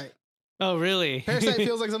 Parasite. Oh, really? Parasite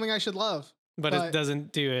feels like something I should love, but it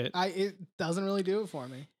doesn't do it. It doesn't really do it for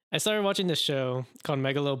me. I started watching this show called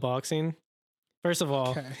Megalo Boxing. First of all,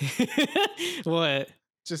 Okay. what?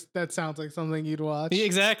 Just that sounds like something you'd watch.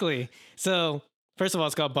 Exactly. So, first of all,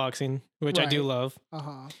 it's got boxing, which I do Right. love.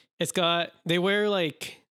 Uh-huh. It's got, they wear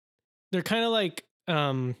like, they're kind of like,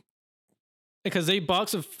 because they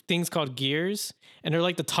box with things called gears, and they're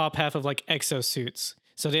like the top half of like exosuits.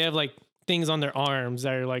 So they have like things on their arms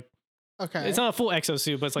that are like, Okay. it's not a full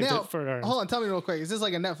exosuit, but it's like Now, for arms. hold on, tell me real quick. Is this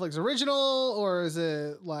like a Netflix original or is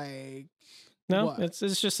it like No, what? it's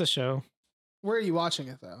just a show Where are you watching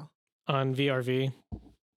it though? on VRV.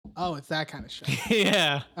 Oh, it's that kind of show.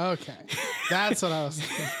 Yeah. Okay. That's what I was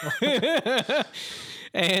thinking for.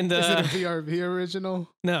 And Is it a VRV original?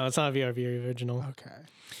 no, it's not a VRV original. Okay.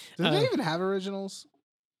 Do they even have originals?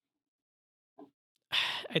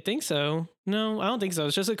 I think so. No, I don't think so.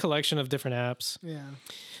 It's just a collection of different apps. Yeah.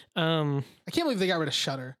 I can't believe they got rid of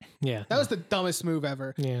Shudder. Yeah. That was the dumbest move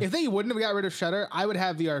ever. Yeah. If they wouldn't have got rid of Shudder, I would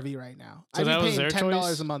have VRV right now. So I'd that be was paying their $10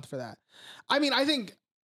 choice? a month for that. I mean, I think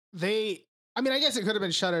I guess it could have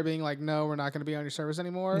been Shudder being like, no, we're not going to be on your service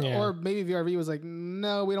anymore. Yeah. Or maybe VRV was like,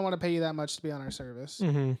 no, we don't want to pay you that much to be on our service.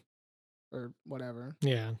 Mm-hmm. Or whatever.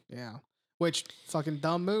 Yeah. Yeah. Which fucking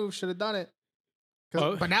dumb move. Should have done it.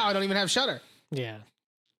 Oh. But now I don't even have Shudder. Yeah.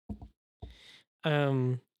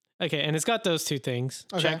 Okay, and it's got those two things.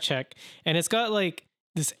 Okay. Check. And it's got like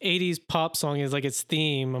this 80s pop song is like its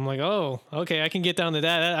theme. I'm like, oh, okay, I can get down to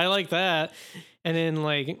that. I like that. And then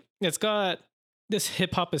like it's got this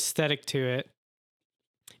hip hop aesthetic to it.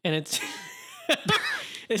 And it's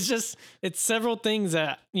it's several things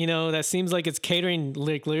that, you know, that seems like it's catering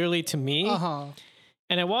like literally to me. Uh-huh.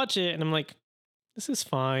 And I watch it and I'm like, this is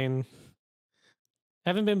fine. I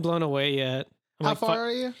haven't been blown away yet. I'm How like, far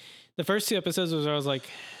are you? The first two episodes was where I was like,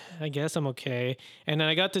 I guess I'm okay. And then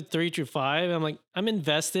I got to 3 through 5. I'm like, I'm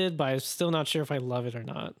invested, but I'm still not sure if I love it or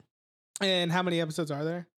not. And how many episodes are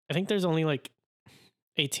there? I think there's only like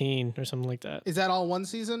 18 or something like that. Is that all one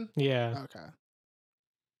season? Yeah. Okay.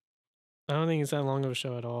 I don't think it's that long of a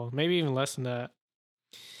show at all. Maybe even less than that.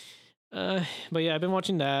 But yeah, I've been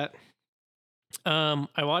watching that.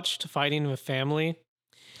 I watched Fighting with Family.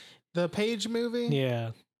 The Page movie?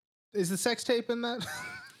 Yeah. Is the sex tape in that?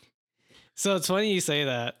 So it's funny you say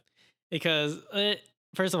that because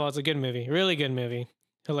first of all, it's a good movie, really good movie,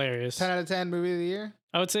 hilarious. 10 out of 10 movie of the year?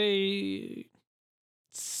 I would say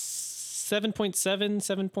 7.7,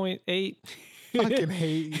 7.8. Fucking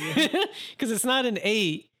hate you. Because it's not an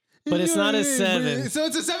 8, but it's not a 7. So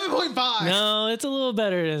it's a 7.5. No, it's a little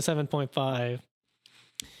better than 7.5.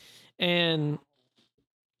 And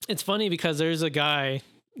it's funny because there's a guy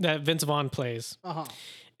that Vince Vaughn plays. Uh-huh.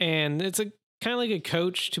 And it's a kind of like a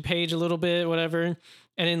coach to Paige a little bit, whatever.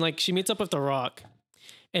 And then like she meets up with The Rock.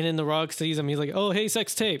 And then The Rock sees him. He's like, oh, hey,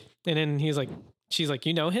 sex tape. And then he's like, she's like,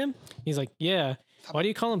 you know him? He's like, yeah. Why do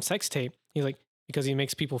you call him sex tape? He's like, because he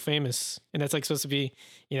makes people famous. And that's like supposed to be,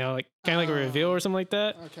 like kind of like a reveal or something like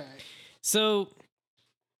that. Okay. So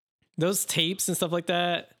those tapes and stuff like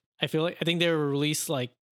that, I think they were released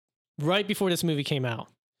like right before this movie came out.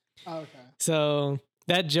 Okay. So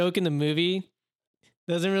that joke in the movie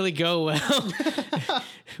doesn't really go well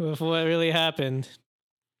with what really happened.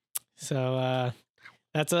 So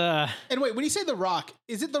that's And wait, when you say The Rock,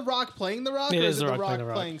 is it The Rock playing The Rock? It or is it The Rock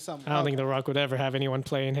playing someone? I don't think The Rock would ever have anyone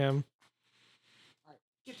playing him. All right,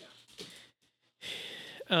 get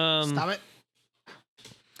down. Stop it.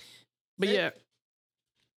 But yeah,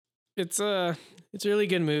 it's a really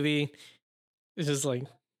good movie. It's just like,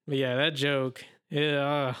 but yeah, that joke,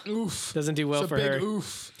 Oof. doesn't do well It's a for big her.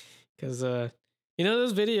 Oof. Because those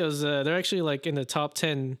videos, they're actually like in the top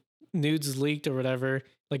 10 nudes leaked or whatever,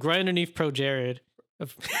 like right underneath Pro Jared. You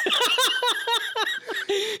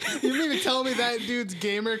mean to tell me that dude's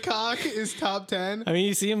gamer cock is top 10? I mean,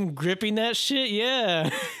 you see him gripping that shit,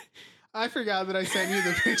 yeah. I forgot that I sent you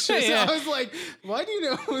the picture. Yeah. So I was like, why do you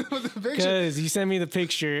know what the picture? Because you sent me the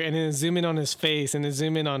picture and then zoom in on his face and then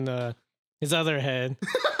zoom in on his other head.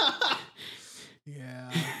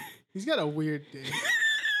 Yeah. He's got a weird dick.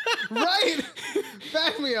 Right?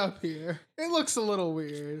 Back me up here. It looks a little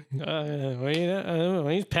weird. When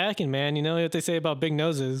he's packing, man, you know what they say about big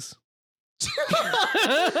noses.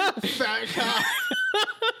 Fat cock.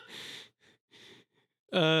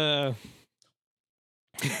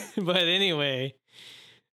 But anyway,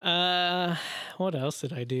 what else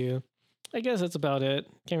did I do? I guess that's about it.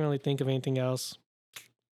 Can't really think of anything else.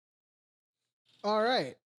 All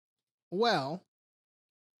right. Well,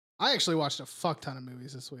 I actually watched a fuck ton of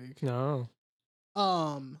movies this week. No.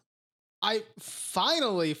 I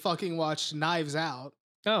finally fucking watched Knives Out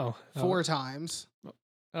Oh. 4 times.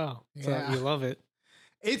 Oh. Yeah. So you love it.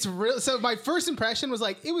 It's real. So my first impression was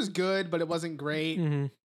like, it was good, but it wasn't great. Mm-hmm.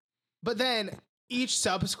 But then each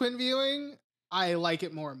subsequent viewing, I like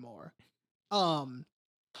it more and more.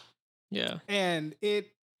 Yeah. And the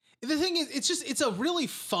thing is, it's a really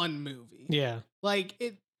fun movie. Yeah. Like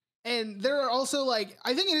it, and there are also like,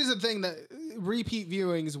 I think it is a thing that repeat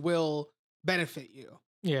viewings will benefit you.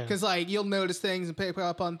 Yeah. Because like you'll notice things and pick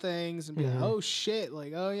up on things and be like, oh shit,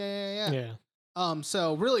 like, oh yeah. Yeah.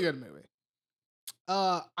 So really good movie.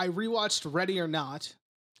 I rewatched Ready or Not.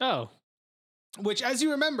 Oh. Which, as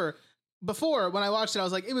you remember, before when I watched it, I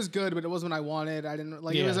was like, it was good, but it wasn't what I wanted. I didn't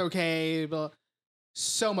like. It was okay, but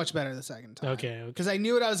so much better the second time. Okay. Because I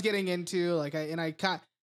knew what I was getting into. Like I caught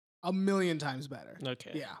a million times better.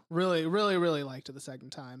 Okay. Yeah, really, really, really liked it the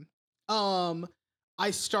second time.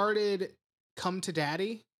 I started Come to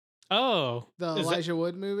Daddy. Oh. The Elijah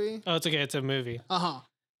Wood movie. Oh, it's okay. It's a movie.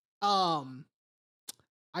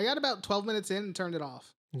 I got about 12 minutes in and turned it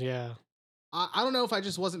off. Yeah. I don't know if I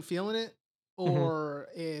just wasn't feeling it or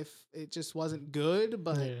if it just wasn't good,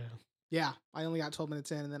 but yeah, I only got 12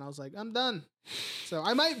 minutes in and then I was like, I'm done. So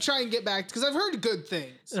I might try and get back because I've heard good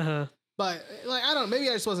things, but like, I don't know, maybe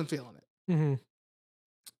I just wasn't feeling it.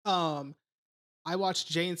 Mm-hmm. I watched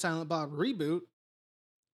Jay and Silent Bob Reboot.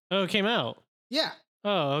 Oh, it came out. Yeah.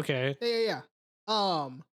 Oh, okay. Yeah.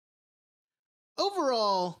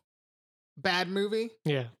 Overall, bad movie.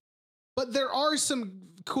 Yeah. But there are some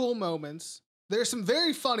cool moments. There's some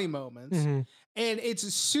very funny moments. Mm-hmm. And it's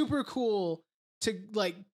super cool to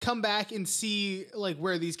like come back and see like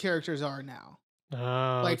where these characters are now.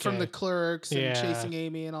 Oh, like from the Clerks and Yeah. Chasing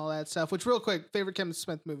Amy and all that stuff. Which, real quick, favorite Kevin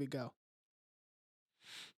Smith movie, go.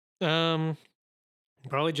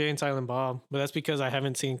 Probably Jay and Silent Bob, but that's because I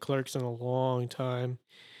haven't seen Clerks in a long time.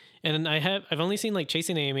 And I've only seen like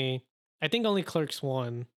Chasing Amy. I think only Clerks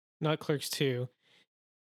 1, not Clerks 2.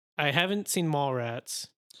 I haven't seen Mallrats.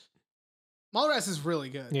 Mallrats is really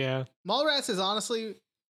good. Yeah. Mallrats is honestly,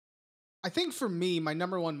 I think for me, my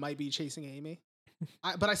number one might be Chasing Amy.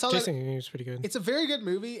 But I saw Chasing Amy is pretty good. It's a very good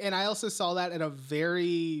movie, and I also saw that at a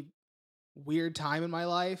very weird time in my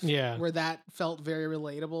life. Yeah. Where that felt very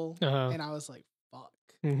relatable. And I was like, fuck.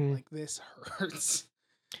 Mm-hmm. Like, this hurts.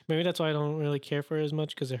 Maybe that's why I don't really care for it as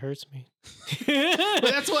much, because it hurts me. But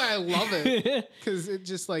that's why I love it. Because it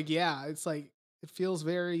just like, yeah, it's like, it feels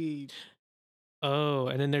very... Oh,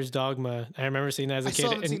 and then there's Dogma. I remember seeing that as a kid.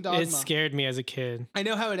 Still seen Dogma. It scared me as a kid. I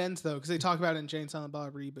know how it ends, though, because they talk about it in Jay and Silent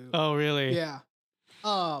Bob Reboot. Oh, really? Yeah.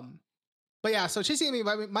 But yeah, so Chasing Amy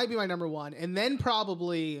might be my number one, and then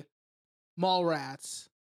probably Mallrats,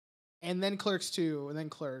 and then Clerks 2, and then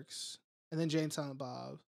Clerks, and then Jay and Silent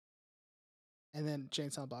Bob, and then Jay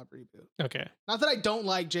and Silent Bob Reboot. Okay. Not that I don't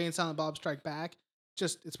like Jay and Silent Bob Strike Back,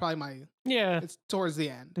 just it's probably my it's towards the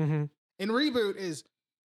end. Mm-hmm. And Reboot is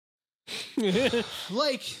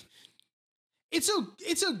like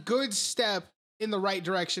it's a good step in the right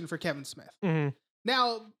direction for Kevin Smith. Mm-hmm.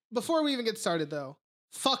 Now, before we even get started, though,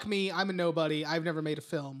 fuck me, I'm a nobody. I've never made a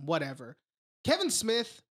film. Whatever. Kevin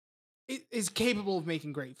Smith is capable of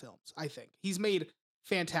making great films. I think he's made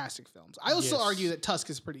fantastic films. I will still argue that Tusk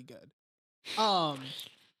is pretty good.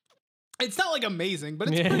 It's not like amazing,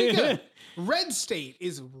 but it's pretty good. Red State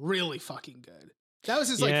is really fucking good. That was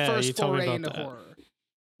his like first foray into horror.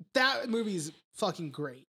 That movie's fucking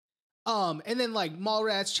great. And then like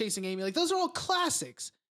Mallrats, Chasing Amy, like those are all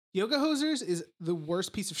classics. Yoga Hosers is the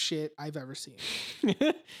worst piece of shit I've ever seen.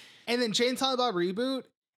 And then Jay and Silent Bob Reboot,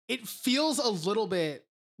 it feels a little bit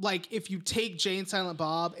like if you take Jay and Silent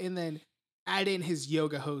Bob and then add in his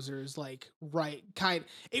Yoga Hosers, like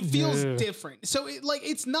it feels different. So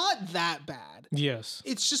it's not that bad. Yes.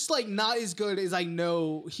 It's just like not as good as I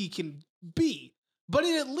know he can be. But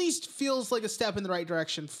it at least feels like a step in the right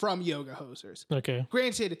direction from Yoga Hosers. Okay.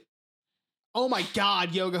 Granted, oh my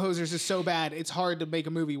God, Yoga Hosers is so bad. It's hard to make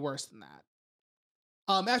a movie worse than that.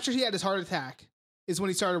 After he had his heart attack is when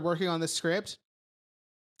he started working on this script.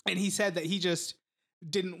 And he said that he just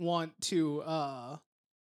didn't want to,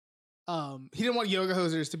 he didn't want Yoga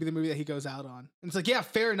Hosers to be the movie that he goes out on. And it's like, yeah,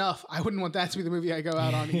 fair enough. I wouldn't want that to be the movie I go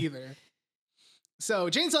out on either. So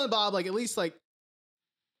Jay and Silent Bob, like at least like,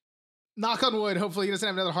 knock on wood, hopefully he doesn't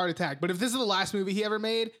have another heart attack. But if this is the last movie he ever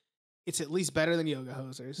made, it's at least better than Yoga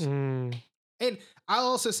Hosers. And I'll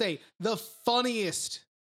also say the funniest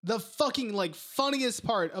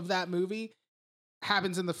part of that movie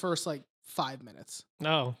happens in the first like 5 minutes.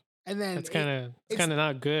 Oh. And then it's kind of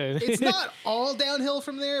not good. It's not all downhill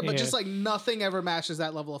from there, but just like nothing ever matches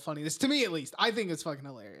that level of funniness. To me, at least. I think it's fucking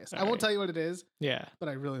hilarious. I won't tell you what it is. Yeah. But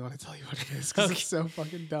I really want to tell you what it is because it's so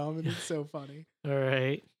fucking dumb and it's so funny. All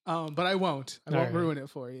right. But I won't. I won't ruin it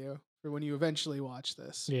for you for when you eventually watch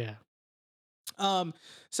this. Yeah.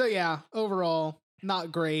 So yeah, overall,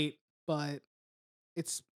 not great, but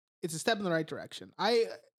it's a step in the right direction. I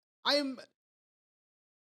am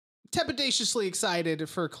trepidatiously excited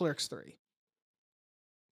for Clerks 3.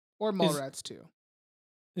 Or Mallrats 2.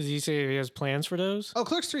 Does he say he has plans for those? Oh,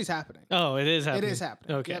 Clerks 3 is happening. Oh, it is happening. It is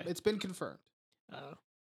happening. Okay. Yep, it's been confirmed.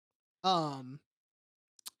 Oh.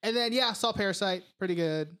 And then yeah, saw Parasite, pretty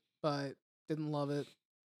good, but didn't love it.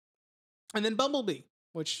 And then Bumblebee,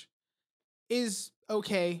 which is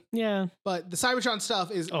okay. Yeah. But the Cybertron stuff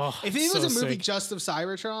is if it was a movie just of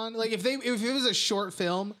Cybertron, like if it was a short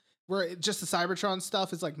film where just the Cybertron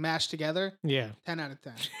stuff is like mashed together. Yeah. 10 out of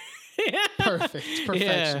 10. Perfect. Perfection.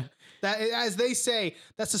 Yeah. That, as they say,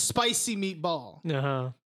 that's a spicy meatball. Uh-huh.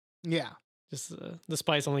 Yeah. Just the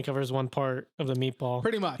spice only covers one part of the meatball.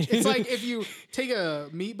 Pretty much. It's like if you take a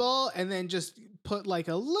meatball and then just put like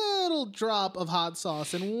a little drop of hot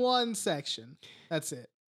sauce in one section. That's it.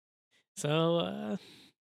 So,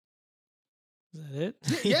 is that it?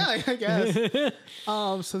 Yeah, I guess.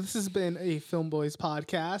 So this has been a Film Boys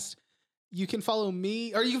podcast. You can follow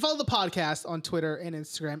me, or you can follow the podcast on Twitter and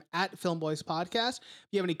Instagram at Film Boys Podcast. If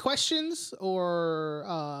you have any questions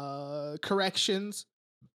or corrections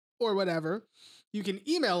or whatever, you can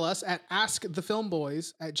email us at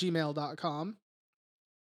askthefilmboys@gmail.com.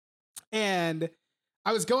 And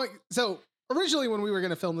so originally when we were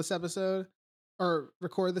going to film this episode, or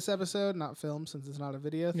record this episode, not film since it's not a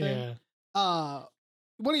video thing. Yeah.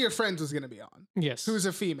 One of your friends was going to be on. Yes. Who's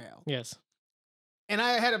a female. Yes. And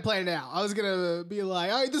I had it planned out. I was going to be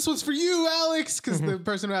like, all right, this one's for you, Alex. Because the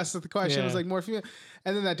person who asked the question was like more female.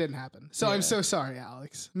 And then that didn't happen. So I'm so sorry,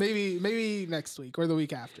 Alex. Maybe next week or the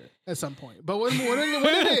week after at some point. But when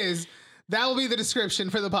it is, that will be the description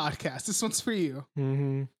for the podcast. This one's for you.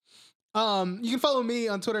 Mm-hmm. You can follow me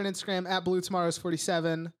on Twitter and Instagram at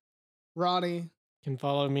BlueTomorrows47. Ronnie. You can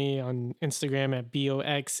follow me on Instagram at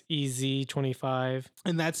BOXEZ25.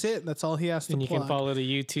 And that's it. That's all he has to plug. And you can follow the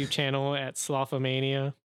YouTube channel at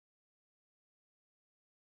Slothomania.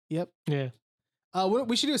 Yep. Yeah.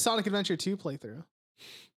 We should do a Sonic Adventure 2 playthrough.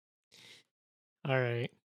 All right.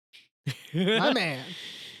 My man.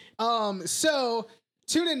 So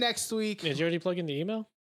tune in next week. Did you already plug in the email?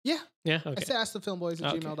 Yeah. Yeah. Okay. I said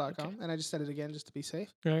askthefilmboys@gmail.com, and I just said it again just to be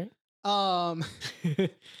safe. All right.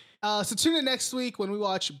 So tune in next week when we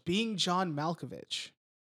watch Being John Malkovich.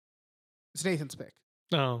 It's Nathan's pick.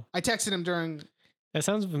 Oh. I texted him during. That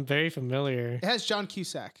sounds very familiar. It has John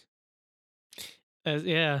Cusack.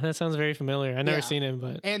 Yeah, that sounds very familiar. I've never seen him,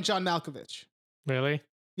 but. And John Malkovich. Really?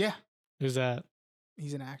 Yeah. Who's that?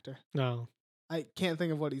 He's an actor. No. I can't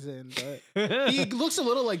think of what he's in, but he looks a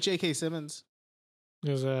little like J.K. Simmons.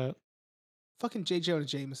 Who's that? Fucking J. Jonah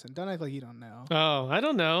Jameson. Don't act like you don't know. Oh, I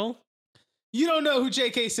don't know. You don't know who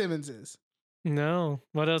J.K. Simmons is? No.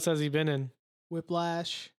 What else has he been in?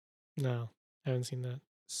 Whiplash. No. I haven't seen that.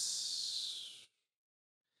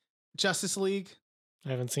 Justice League. I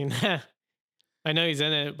haven't seen that. I know he's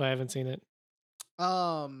in it, but I haven't seen it.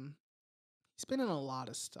 He's been in a lot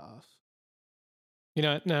of stuff. You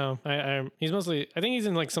know, no, he's mostly. I think he's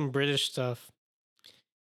in like some British stuff.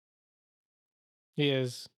 He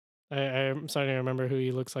is. I'm starting to remember who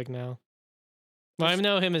he looks like now. Well, I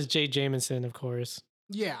know him as Jay Jameson, of course.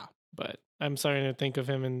 Yeah. But I'm starting to think of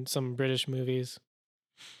him in some British movies.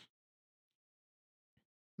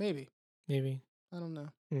 Maybe. I don't know.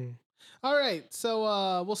 All right.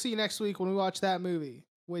 So we'll see you next week when we watch that movie,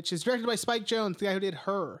 which is directed by Spike Jonze, the guy who did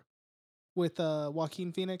Her with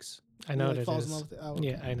Joaquin Phoenix. I know he, like, what falls it is. in love with it. Oh, okay.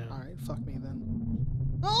 Yeah, I know. All right. Fuck me then.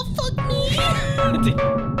 Oh, fuck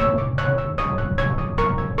me.